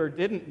 that Peter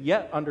didn't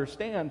yet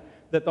understand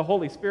that the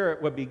Holy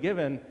Spirit would be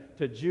given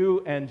to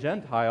Jew and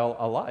Gentile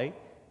alike.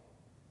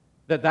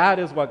 That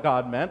is what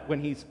God meant when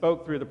He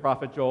spoke through the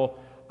prophet Joel,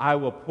 "I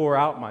will pour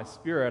out my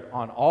Spirit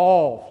on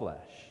all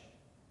flesh."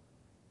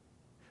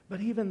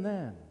 But even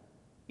then,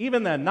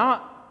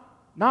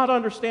 not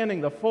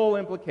understanding the full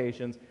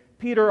implications,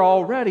 Peter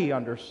already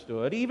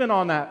understood, even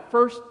on that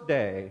first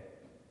day,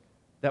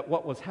 that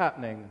what was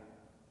happening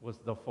was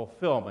the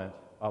fulfillment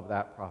of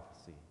that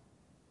prophecy.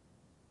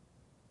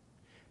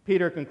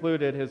 Peter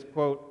concluded his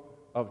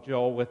quote of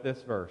Joel with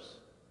this verse: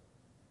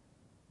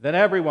 "Then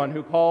everyone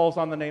who calls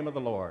on the name of the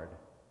Lord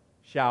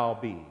shall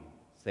be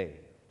saved."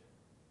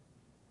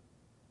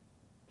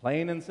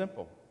 Plain and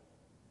simple.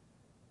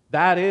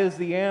 That is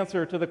the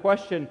answer to the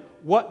question,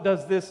 what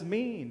does this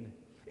mean?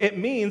 It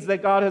means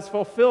that God has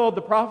fulfilled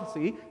the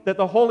prophecy that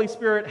the Holy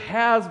Spirit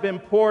has been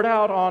poured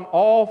out on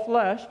all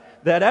flesh,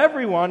 that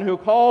everyone who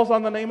calls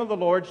on the name of the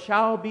Lord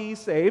shall be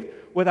saved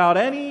without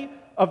any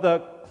of the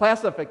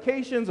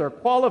classifications or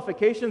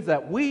qualifications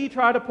that we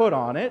try to put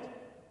on it,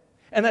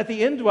 and that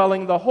the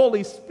indwelling of the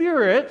Holy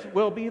Spirit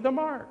will be the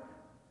mark,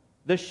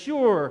 the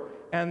sure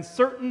and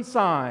certain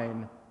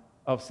sign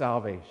of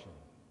salvation.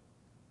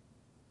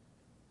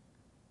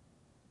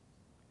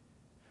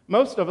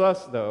 Most of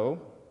us, though,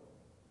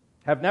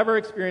 have never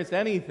experienced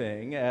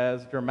anything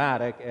as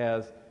dramatic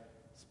as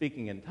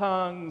speaking in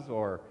tongues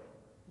or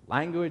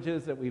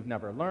languages that we've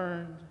never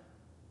learned.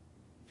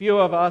 Few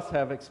of us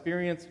have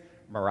experienced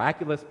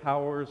miraculous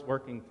powers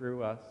working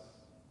through us.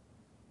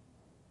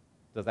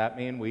 Does that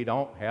mean we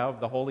don't have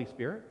the Holy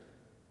Spirit?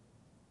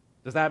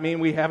 Does that mean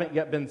we haven't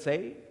yet been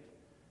saved?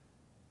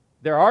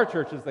 There are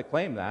churches that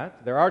claim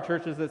that. There are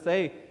churches that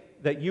say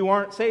that you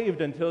aren't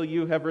saved until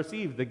you have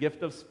received the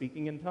gift of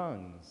speaking in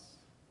tongues.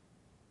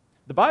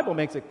 The Bible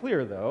makes it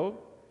clear, though,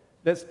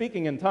 that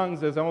speaking in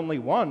tongues is only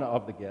one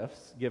of the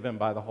gifts given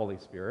by the Holy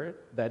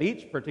Spirit, that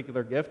each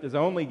particular gift is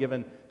only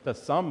given to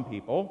some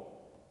people,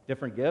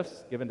 different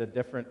gifts given to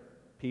different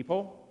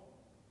people.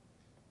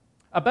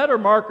 A better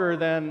marker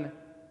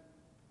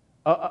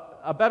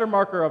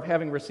of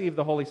having received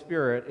the Holy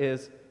Spirit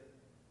is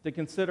to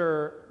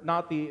consider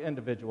not the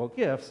individual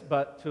gifts,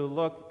 but to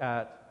look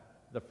at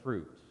the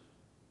fruit.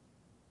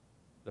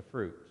 The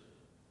fruit.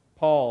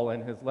 Paul,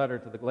 in his letter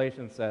to the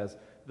Galatians, says,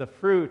 the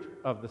fruit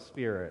of the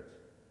Spirit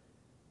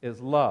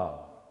is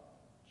love,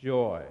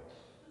 joy,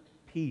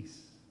 peace,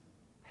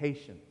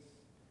 patience,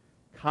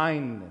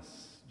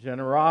 kindness,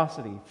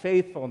 generosity,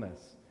 faithfulness,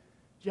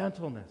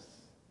 gentleness,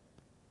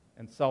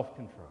 and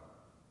self-control.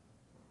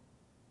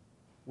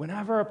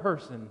 Whenever a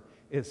person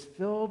is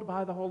filled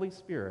by the Holy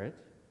Spirit,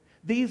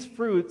 these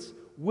fruits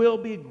will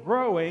be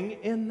growing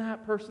in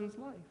that person's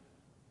life.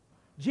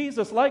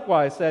 Jesus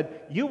likewise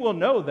said, you will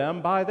know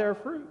them by their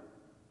fruit.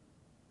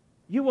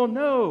 You will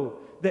know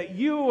that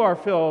you are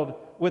filled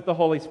with the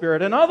Holy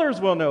Spirit, and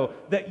others will know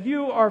that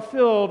you are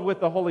filled with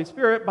the Holy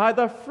Spirit by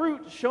the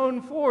fruit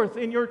shown forth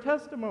in your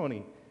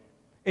testimony.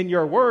 In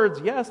your words,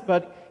 yes,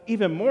 but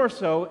even more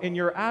so in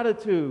your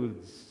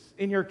attitudes,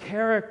 in your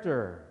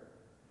character.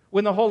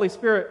 When the Holy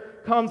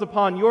Spirit comes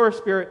upon your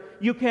spirit,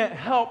 you can't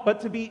help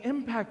but to be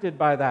impacted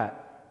by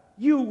that.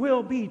 You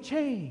will be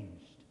changed.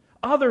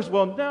 Others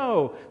will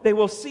know. They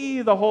will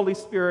see the Holy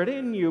Spirit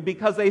in you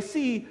because they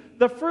see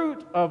the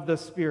fruit of the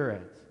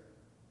Spirit.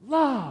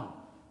 Love,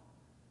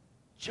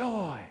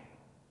 joy,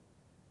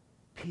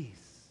 peace,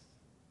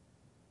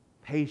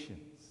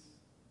 patience,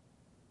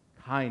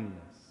 kindness,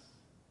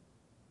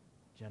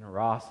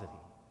 generosity,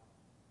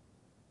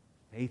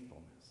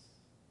 faithfulness,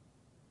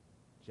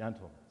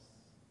 gentleness,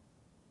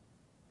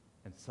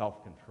 and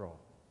self-control.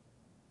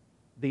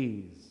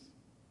 These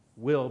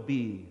will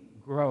be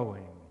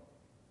growing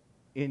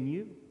in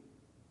you.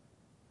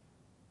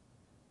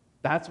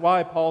 That's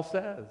why Paul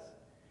says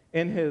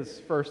in his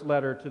first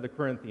letter to the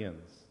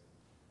Corinthians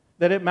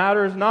that it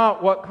matters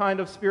not what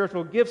kind of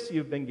spiritual gifts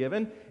you've been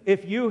given.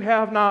 If you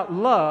have not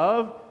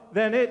love,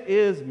 then it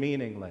is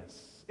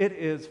meaningless. It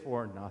is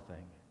for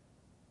nothing.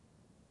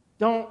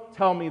 Don't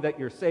tell me that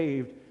you're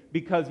saved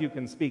because you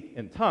can speak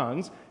in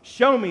tongues.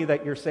 Show me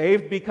that you're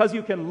saved because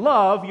you can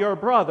love your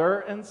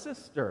brother and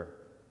sister.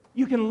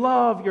 You can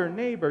love your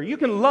neighbor. You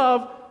can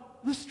love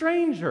the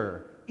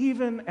stranger,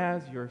 even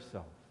as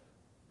yourself.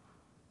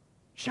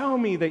 Show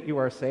me that you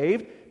are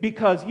saved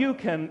because you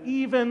can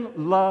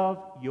even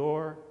love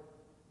your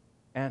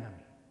enemy.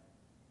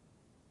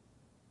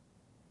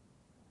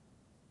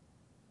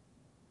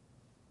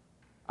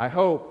 I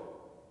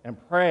hope and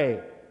pray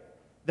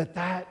that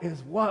that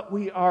is what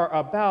we are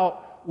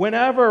about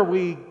whenever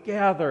we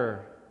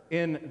gather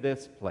in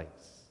this place.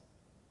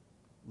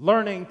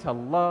 Learning to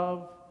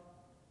love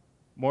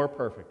more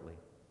perfectly.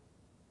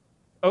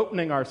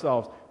 Opening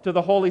ourselves to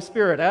the Holy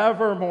Spirit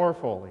ever more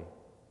fully.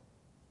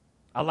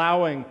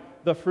 Allowing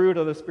the fruit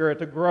of the Spirit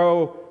to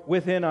grow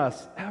within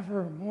us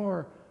ever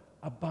more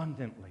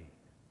abundantly.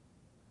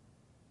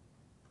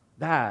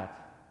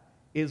 That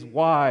is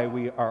why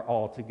we are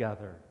all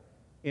together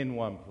in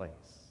one place.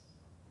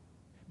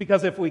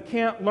 Because if we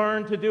can't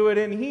learn to do it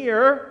in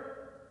here,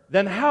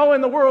 then how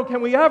in the world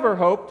can we ever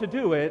hope to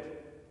do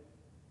it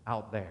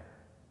out there?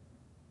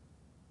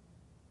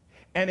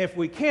 And if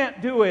we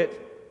can't do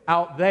it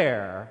out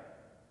there,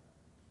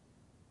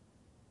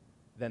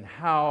 then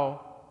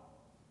how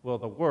will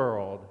the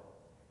world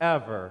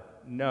ever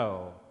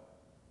know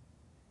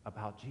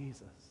about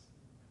Jesus?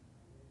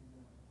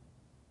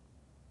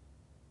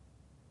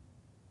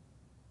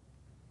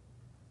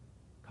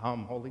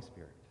 Come, Holy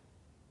Spirit.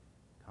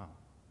 Come.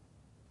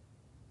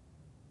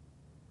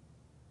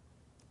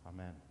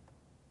 Amen.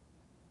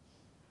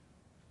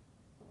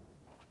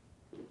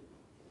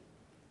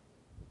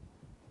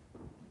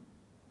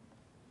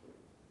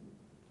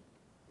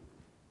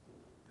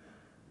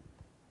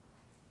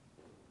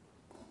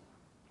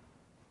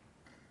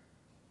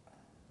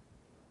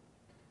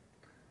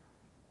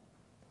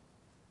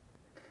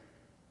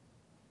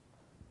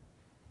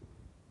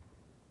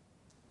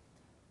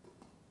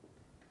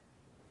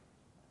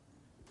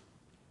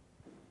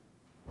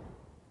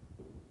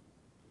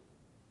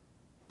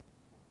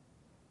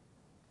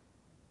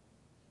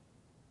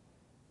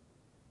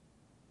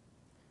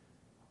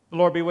 The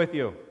Lord be with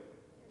you.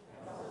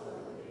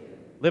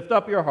 Lift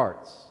up your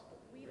hearts.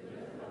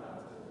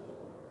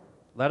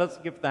 Let us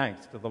give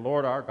thanks to the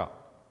Lord our God.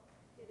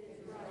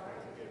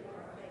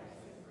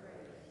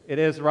 It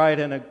is right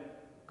and a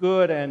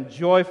good and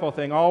joyful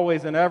thing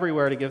always and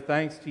everywhere to give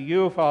thanks to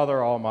you,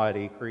 Father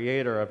Almighty,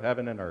 creator of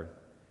heaven and earth.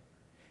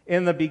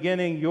 In the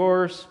beginning,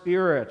 your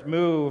Spirit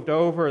moved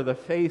over the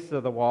face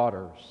of the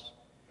waters.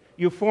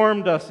 You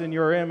formed us in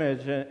your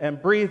image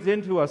and breathed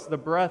into us the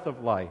breath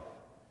of life.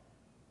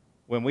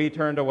 When we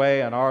turned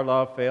away and our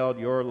love failed,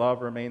 your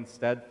love remained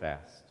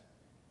steadfast.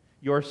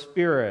 Your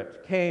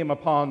Spirit came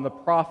upon the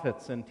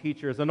prophets and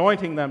teachers,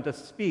 anointing them to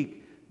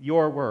speak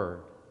your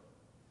word.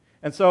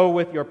 And so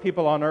with your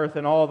people on earth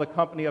and all the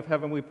company of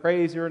heaven, we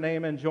praise your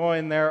name and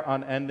join their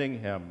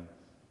unending hymn.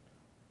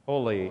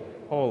 Holy,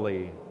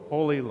 holy,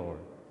 holy Lord,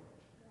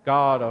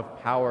 God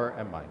of power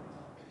and might.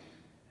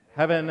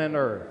 Heaven and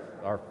earth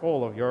are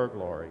full of your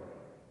glory.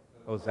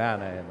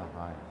 Hosanna in the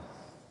highest.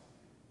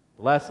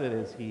 Blessed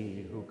is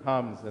he who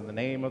comes in the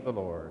name of the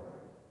Lord.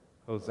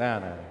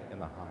 Hosanna in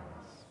the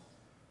highest.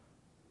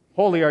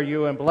 Holy are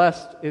you, and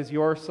blessed is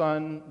your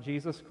Son,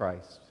 Jesus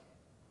Christ.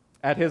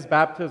 At his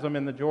baptism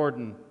in the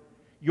Jordan,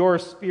 your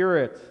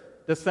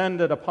Spirit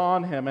descended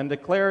upon him and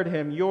declared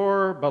him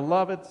your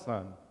beloved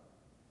Son.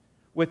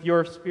 With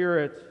your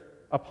Spirit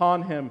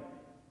upon him,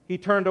 he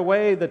turned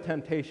away the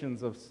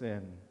temptations of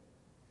sin.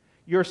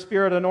 Your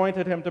Spirit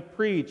anointed him to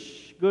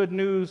preach good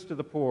news to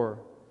the poor,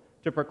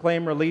 to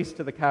proclaim release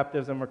to the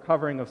captives and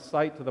recovering of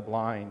sight to the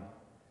blind,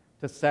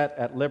 to set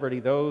at liberty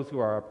those who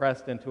are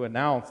oppressed, and to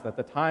announce that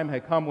the time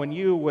had come when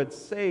you would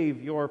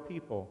save your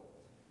people.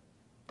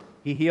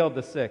 He healed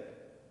the sick.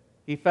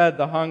 He fed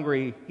the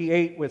hungry. He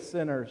ate with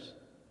sinners.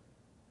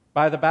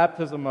 By the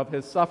baptism of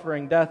his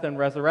suffering, death, and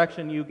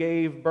resurrection, you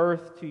gave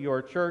birth to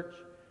your church,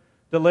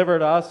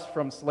 delivered us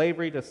from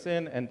slavery to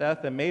sin and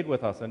death, and made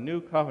with us a new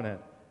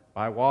covenant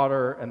by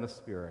water and the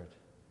Spirit.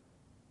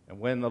 And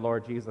when the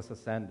Lord Jesus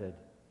ascended,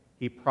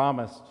 he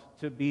promised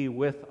to be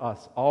with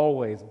us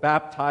always,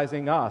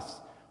 baptizing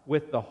us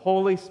with the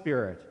Holy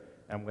Spirit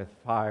and with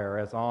fire,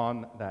 as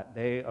on that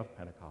day of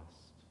Pentecost.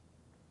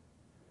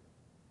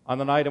 On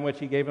the night in which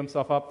he gave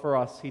himself up for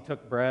us, he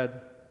took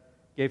bread,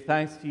 gave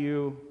thanks to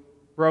you,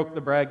 broke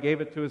the bread, gave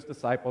it to his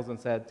disciples, and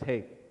said,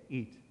 "Take,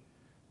 eat.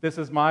 This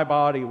is my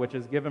body, which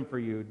is given for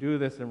you. Do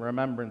this in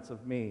remembrance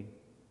of me."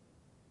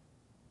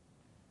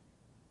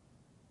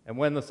 And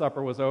when the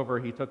supper was over,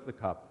 he took the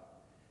cup,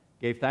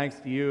 gave thanks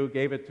to you,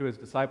 gave it to his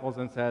disciples,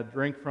 and said,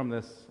 "Drink from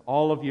this,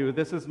 all of you.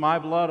 This is my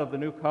blood of the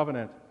new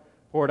covenant,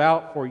 poured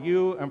out for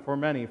you and for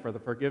many for the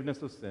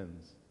forgiveness of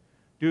sins.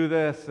 Do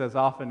this as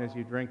often as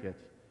you drink it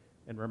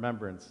in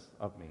remembrance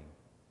of me."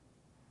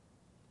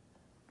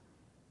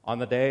 On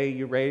the day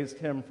you raised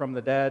him from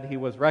the dead, he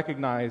was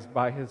recognized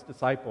by his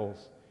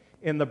disciples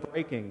in the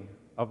breaking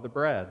of the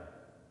bread.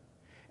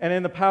 And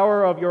in the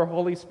power of your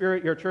Holy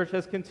Spirit, your church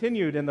has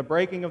continued in the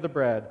breaking of the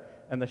bread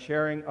and the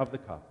sharing of the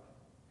cup.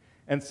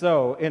 And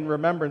so, in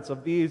remembrance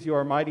of these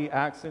your mighty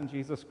acts in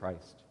Jesus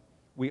Christ,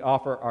 we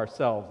offer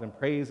ourselves in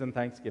praise and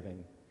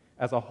thanksgiving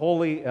as a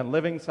holy and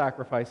living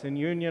sacrifice in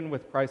union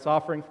with Christ's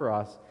offering for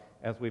us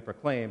as we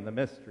proclaim the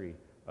mystery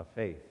of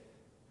faith.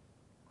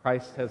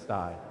 Christ has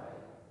died.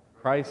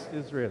 Christ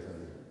is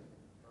risen.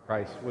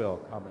 Christ will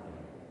come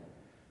again.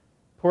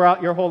 Pour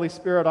out your Holy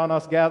Spirit on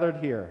us gathered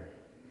here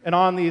and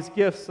on these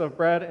gifts of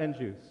bread and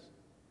juice.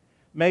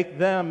 Make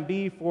them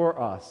be for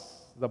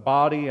us the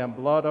body and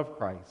blood of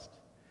Christ,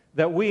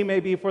 that we may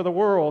be for the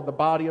world the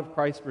body of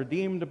Christ,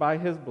 redeemed by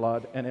his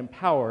blood and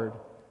empowered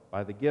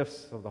by the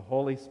gifts of the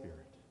Holy Spirit.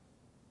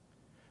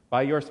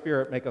 By your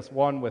Spirit, make us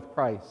one with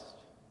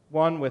Christ,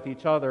 one with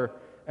each other,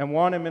 and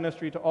one in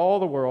ministry to all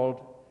the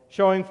world,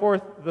 showing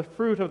forth the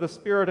fruit of the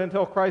Spirit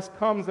until Christ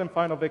comes in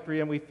final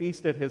victory and we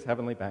feast at his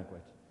heavenly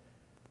banquet.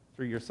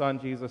 Through your Son,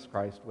 Jesus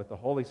Christ, with the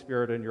Holy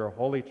Spirit in your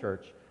holy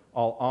church,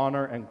 all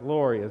honor and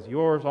glory is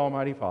yours,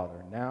 Almighty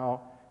Father,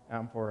 now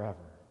and forever.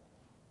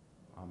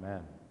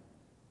 Amen.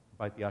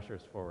 Invite the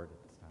ushers forward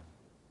at this time.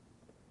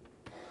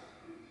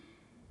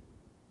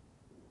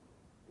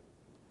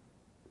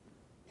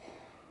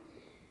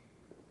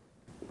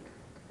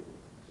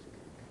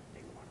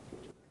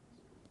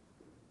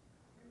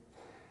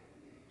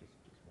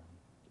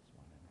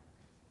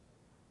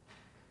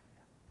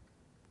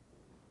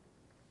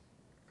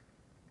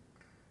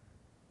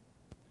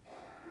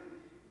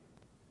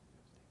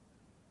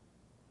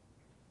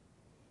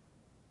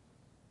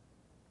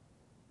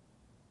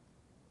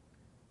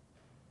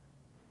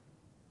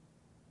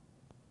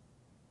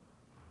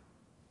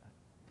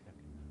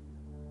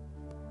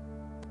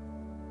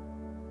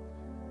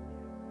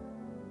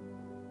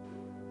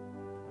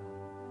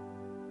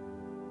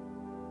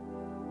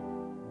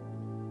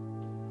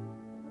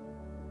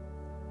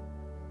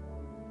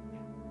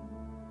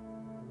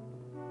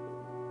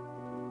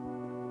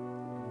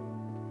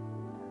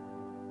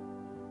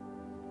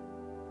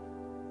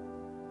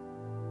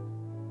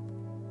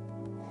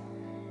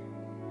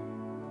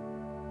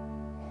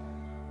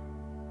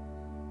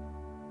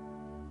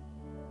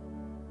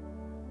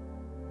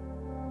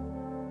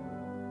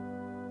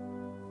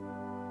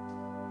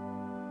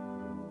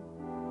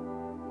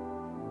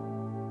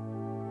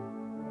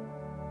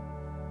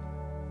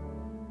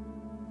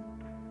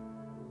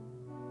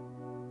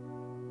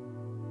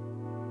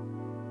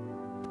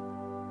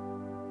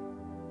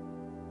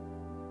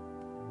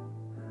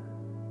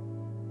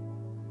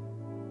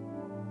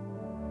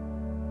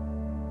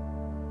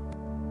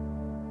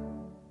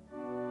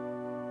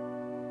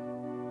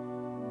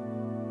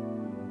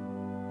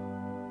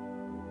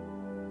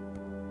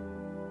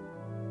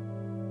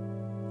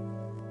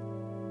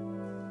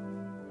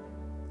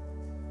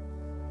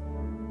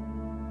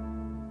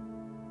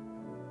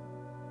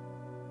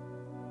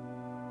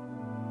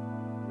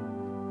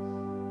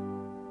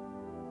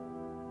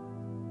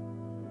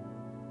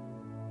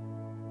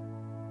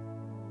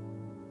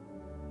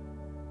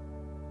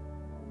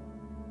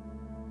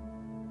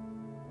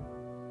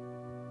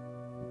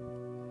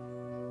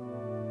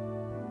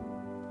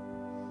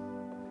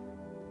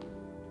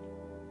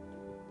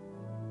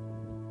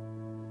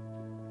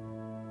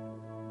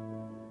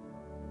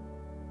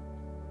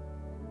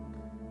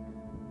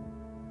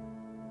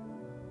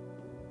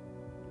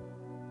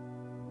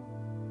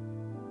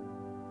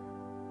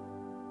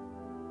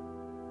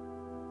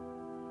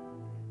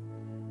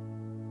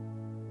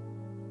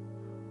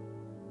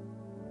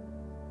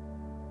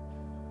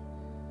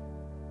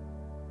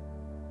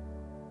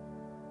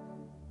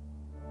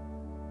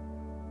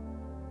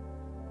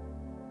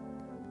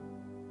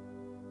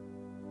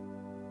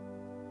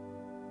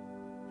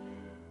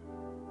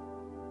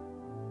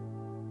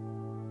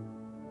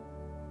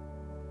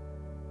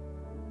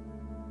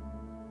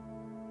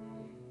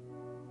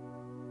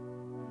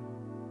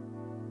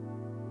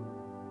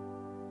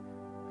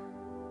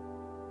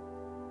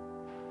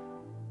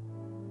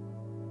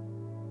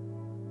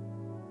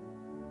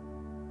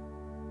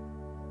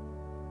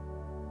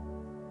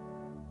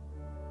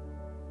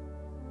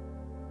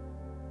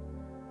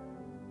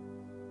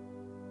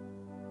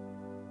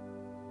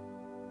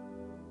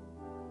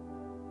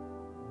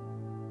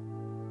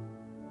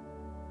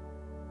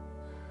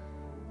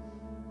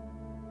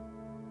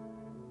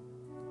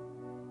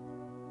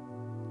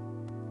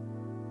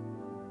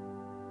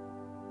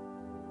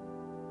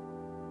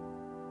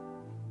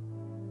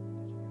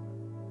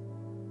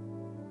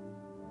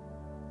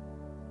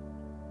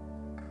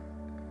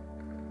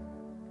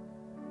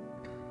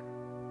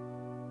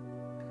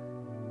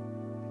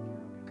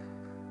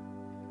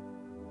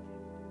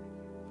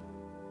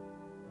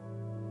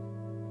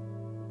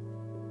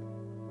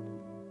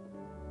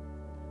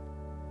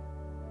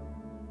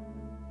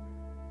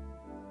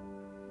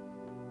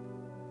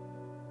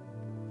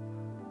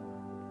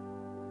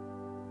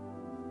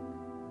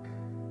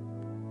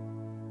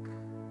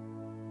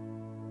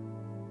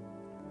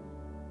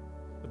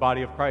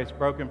 body of Christ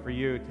broken for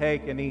you.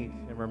 Take and eat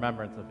in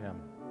remembrance of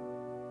him.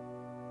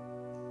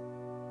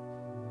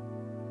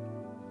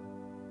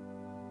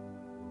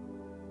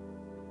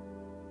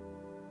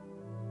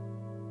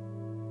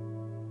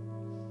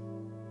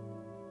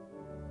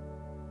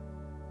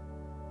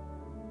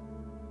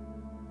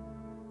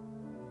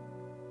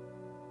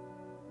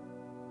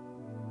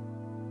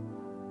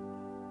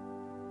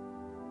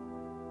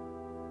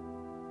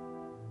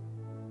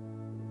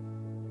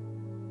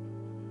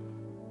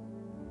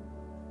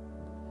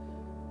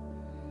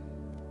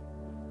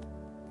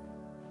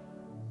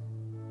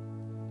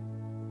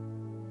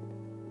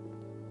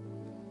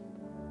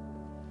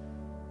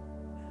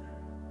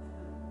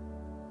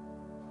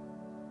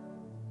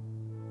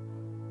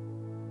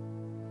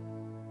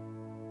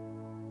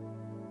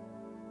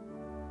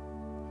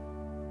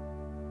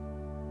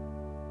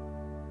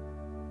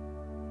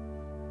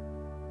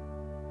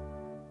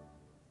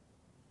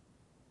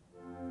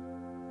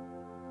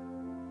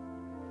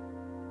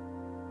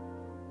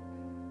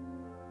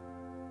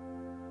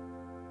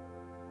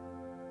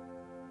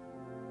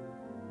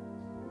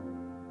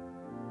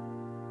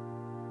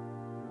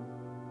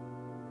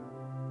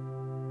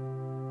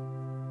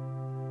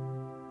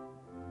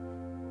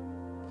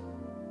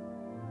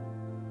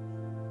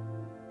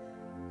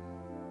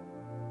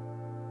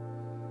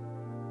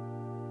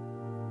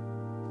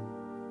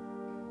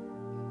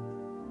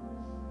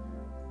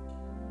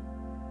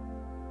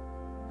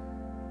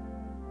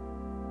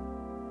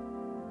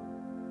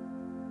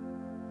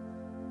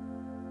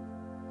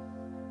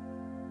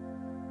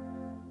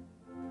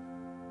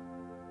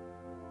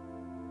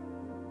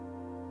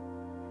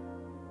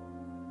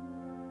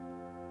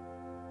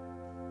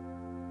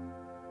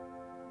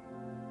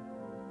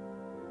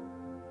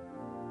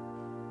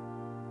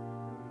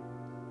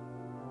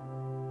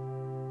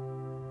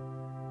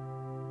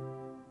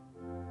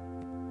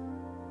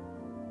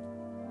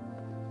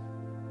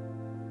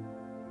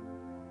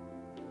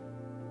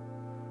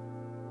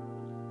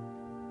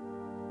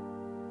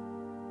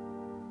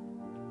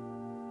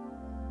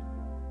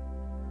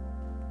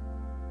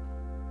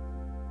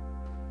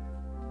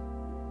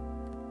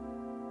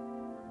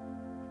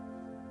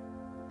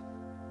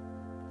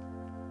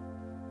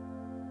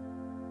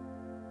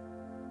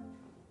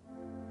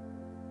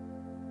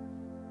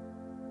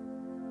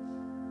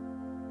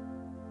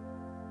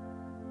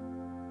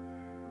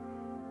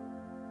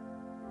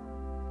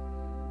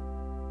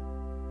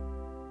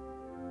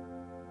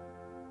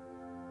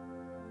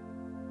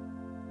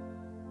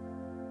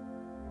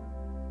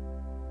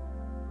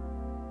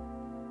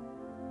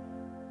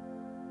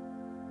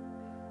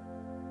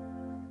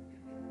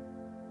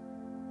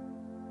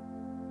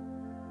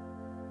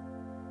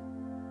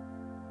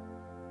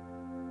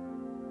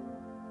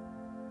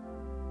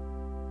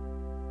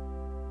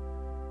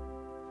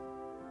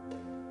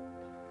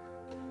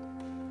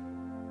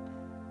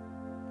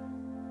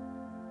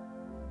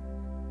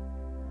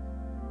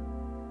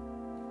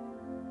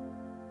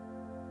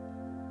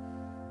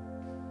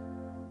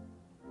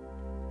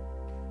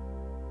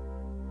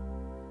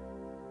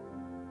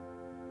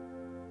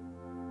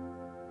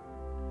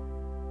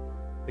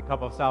 The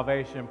cup of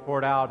salvation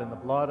poured out in the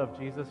blood of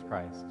Jesus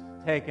Christ.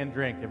 Take and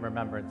drink in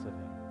remembrance of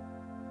him.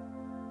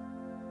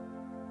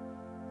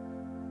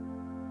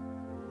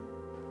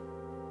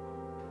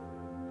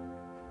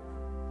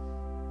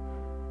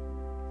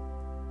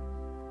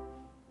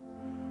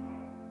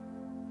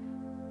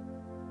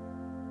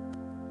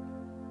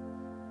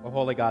 Oh,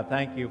 holy God,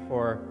 thank you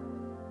for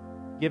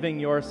giving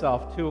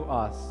yourself to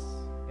us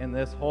in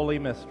this holy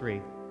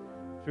mystery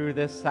through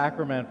this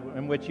sacrament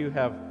in which you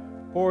have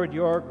poured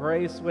your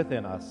grace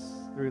within us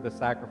through the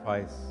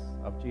sacrifice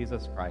of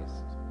Jesus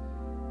Christ.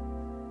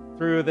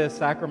 Through this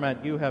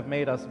sacrament, you have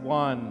made us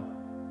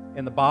one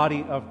in the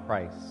body of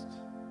Christ.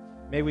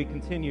 May we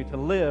continue to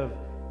live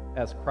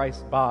as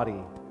Christ's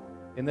body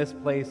in this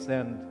place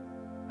and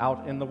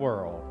out in the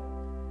world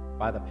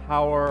by the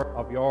power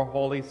of your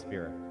Holy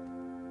Spirit.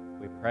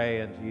 We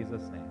pray in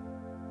Jesus' name.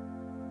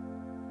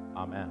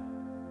 Amen.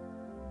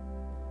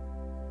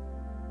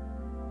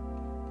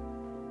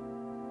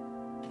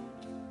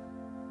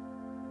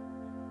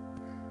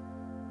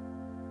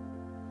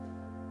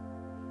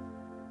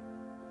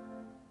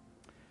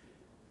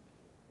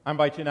 I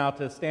invite you now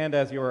to stand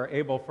as you are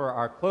able for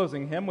our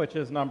closing hymn, which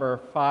is number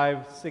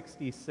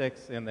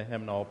 566 in the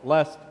hymnal.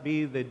 Blessed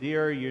be the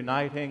dear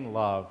uniting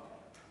love.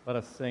 Let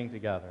us sing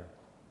together.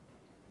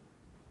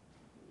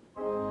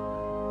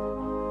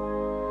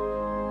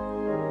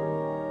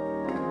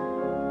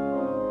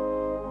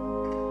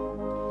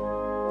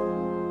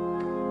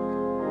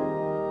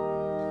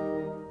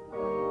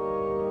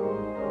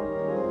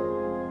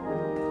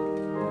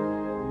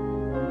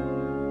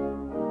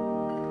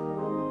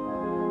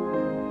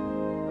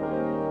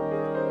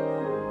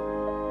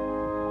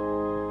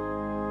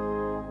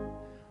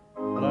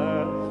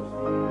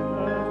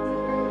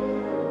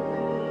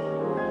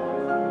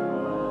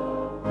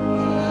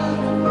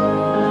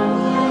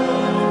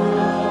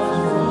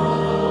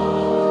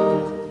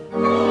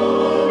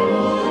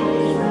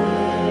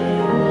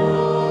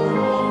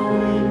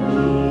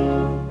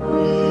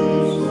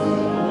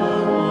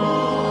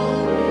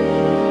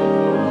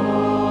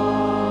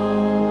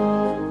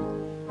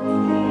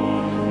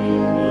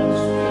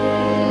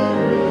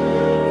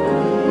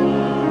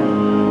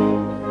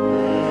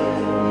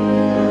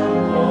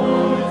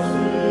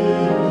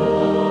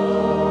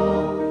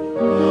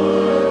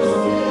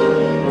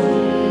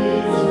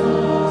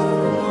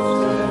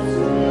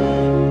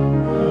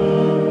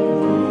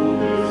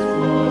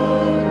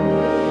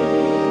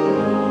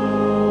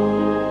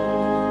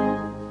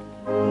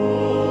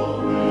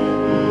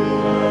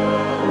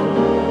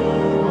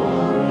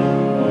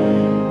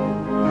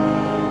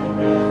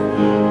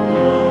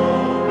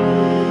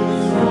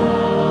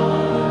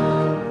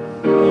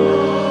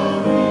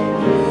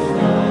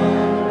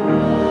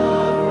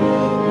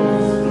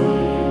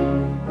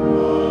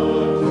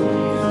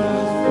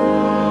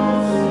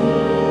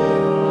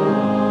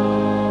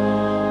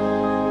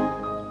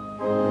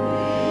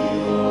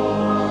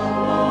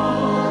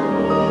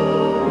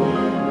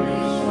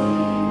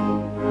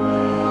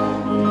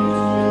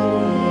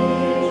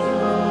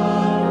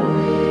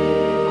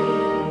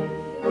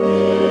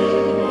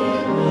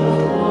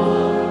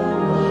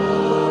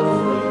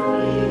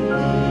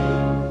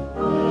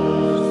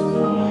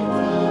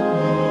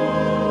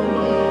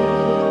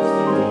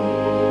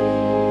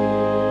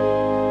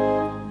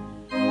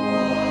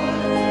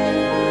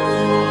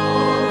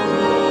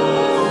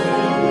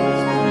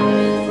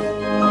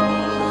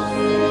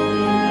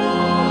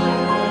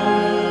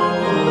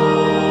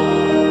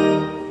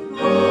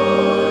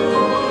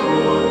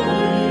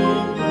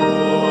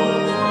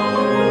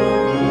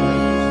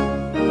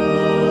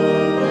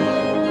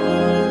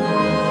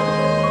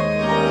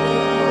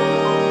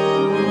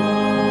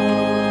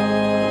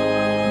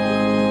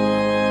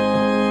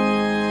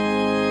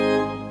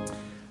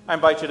 I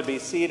invite you to be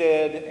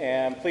seated,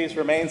 and please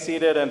remain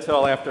seated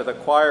until after the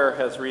choir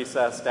has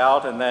recessed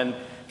out, and then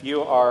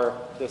you are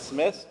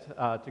dismissed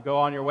to go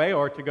on your way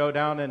or to go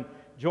down and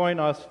join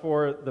us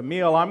for the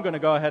meal. I'm going to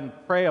go ahead and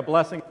pray a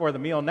blessing for the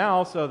meal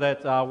now so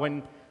that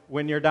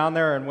when you're down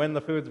there and when the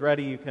food's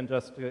ready, you can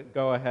just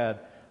go ahead.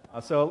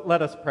 So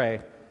let us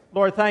pray.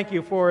 Lord, thank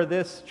you for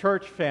this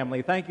church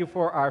family. Thank you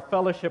for our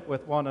fellowship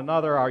with one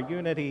another, our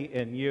unity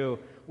in you.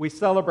 We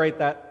celebrate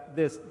that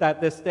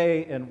this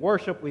day in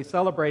worship. We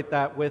celebrate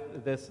that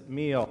with this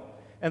meal.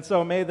 And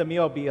so may the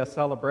meal be a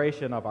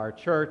celebration of our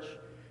church.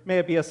 May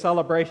it be a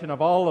celebration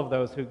of all of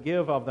those who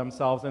give of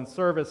themselves in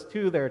service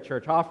to their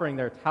church, offering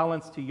their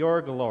talents to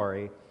your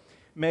glory.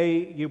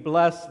 May you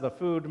bless the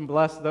food and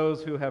bless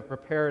those who have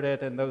prepared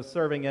it and those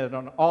serving it,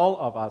 and all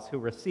of us who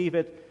receive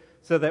it,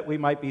 so that we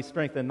might be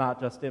strengthened not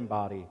just in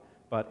body,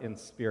 but in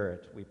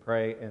spirit. We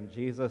pray in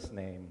Jesus'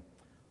 name.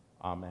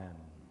 Amen.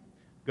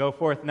 Go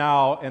forth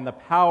now in the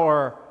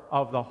power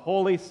of the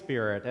Holy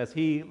Spirit as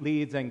he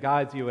leads and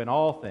guides you in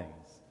all things.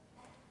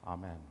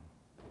 Amen.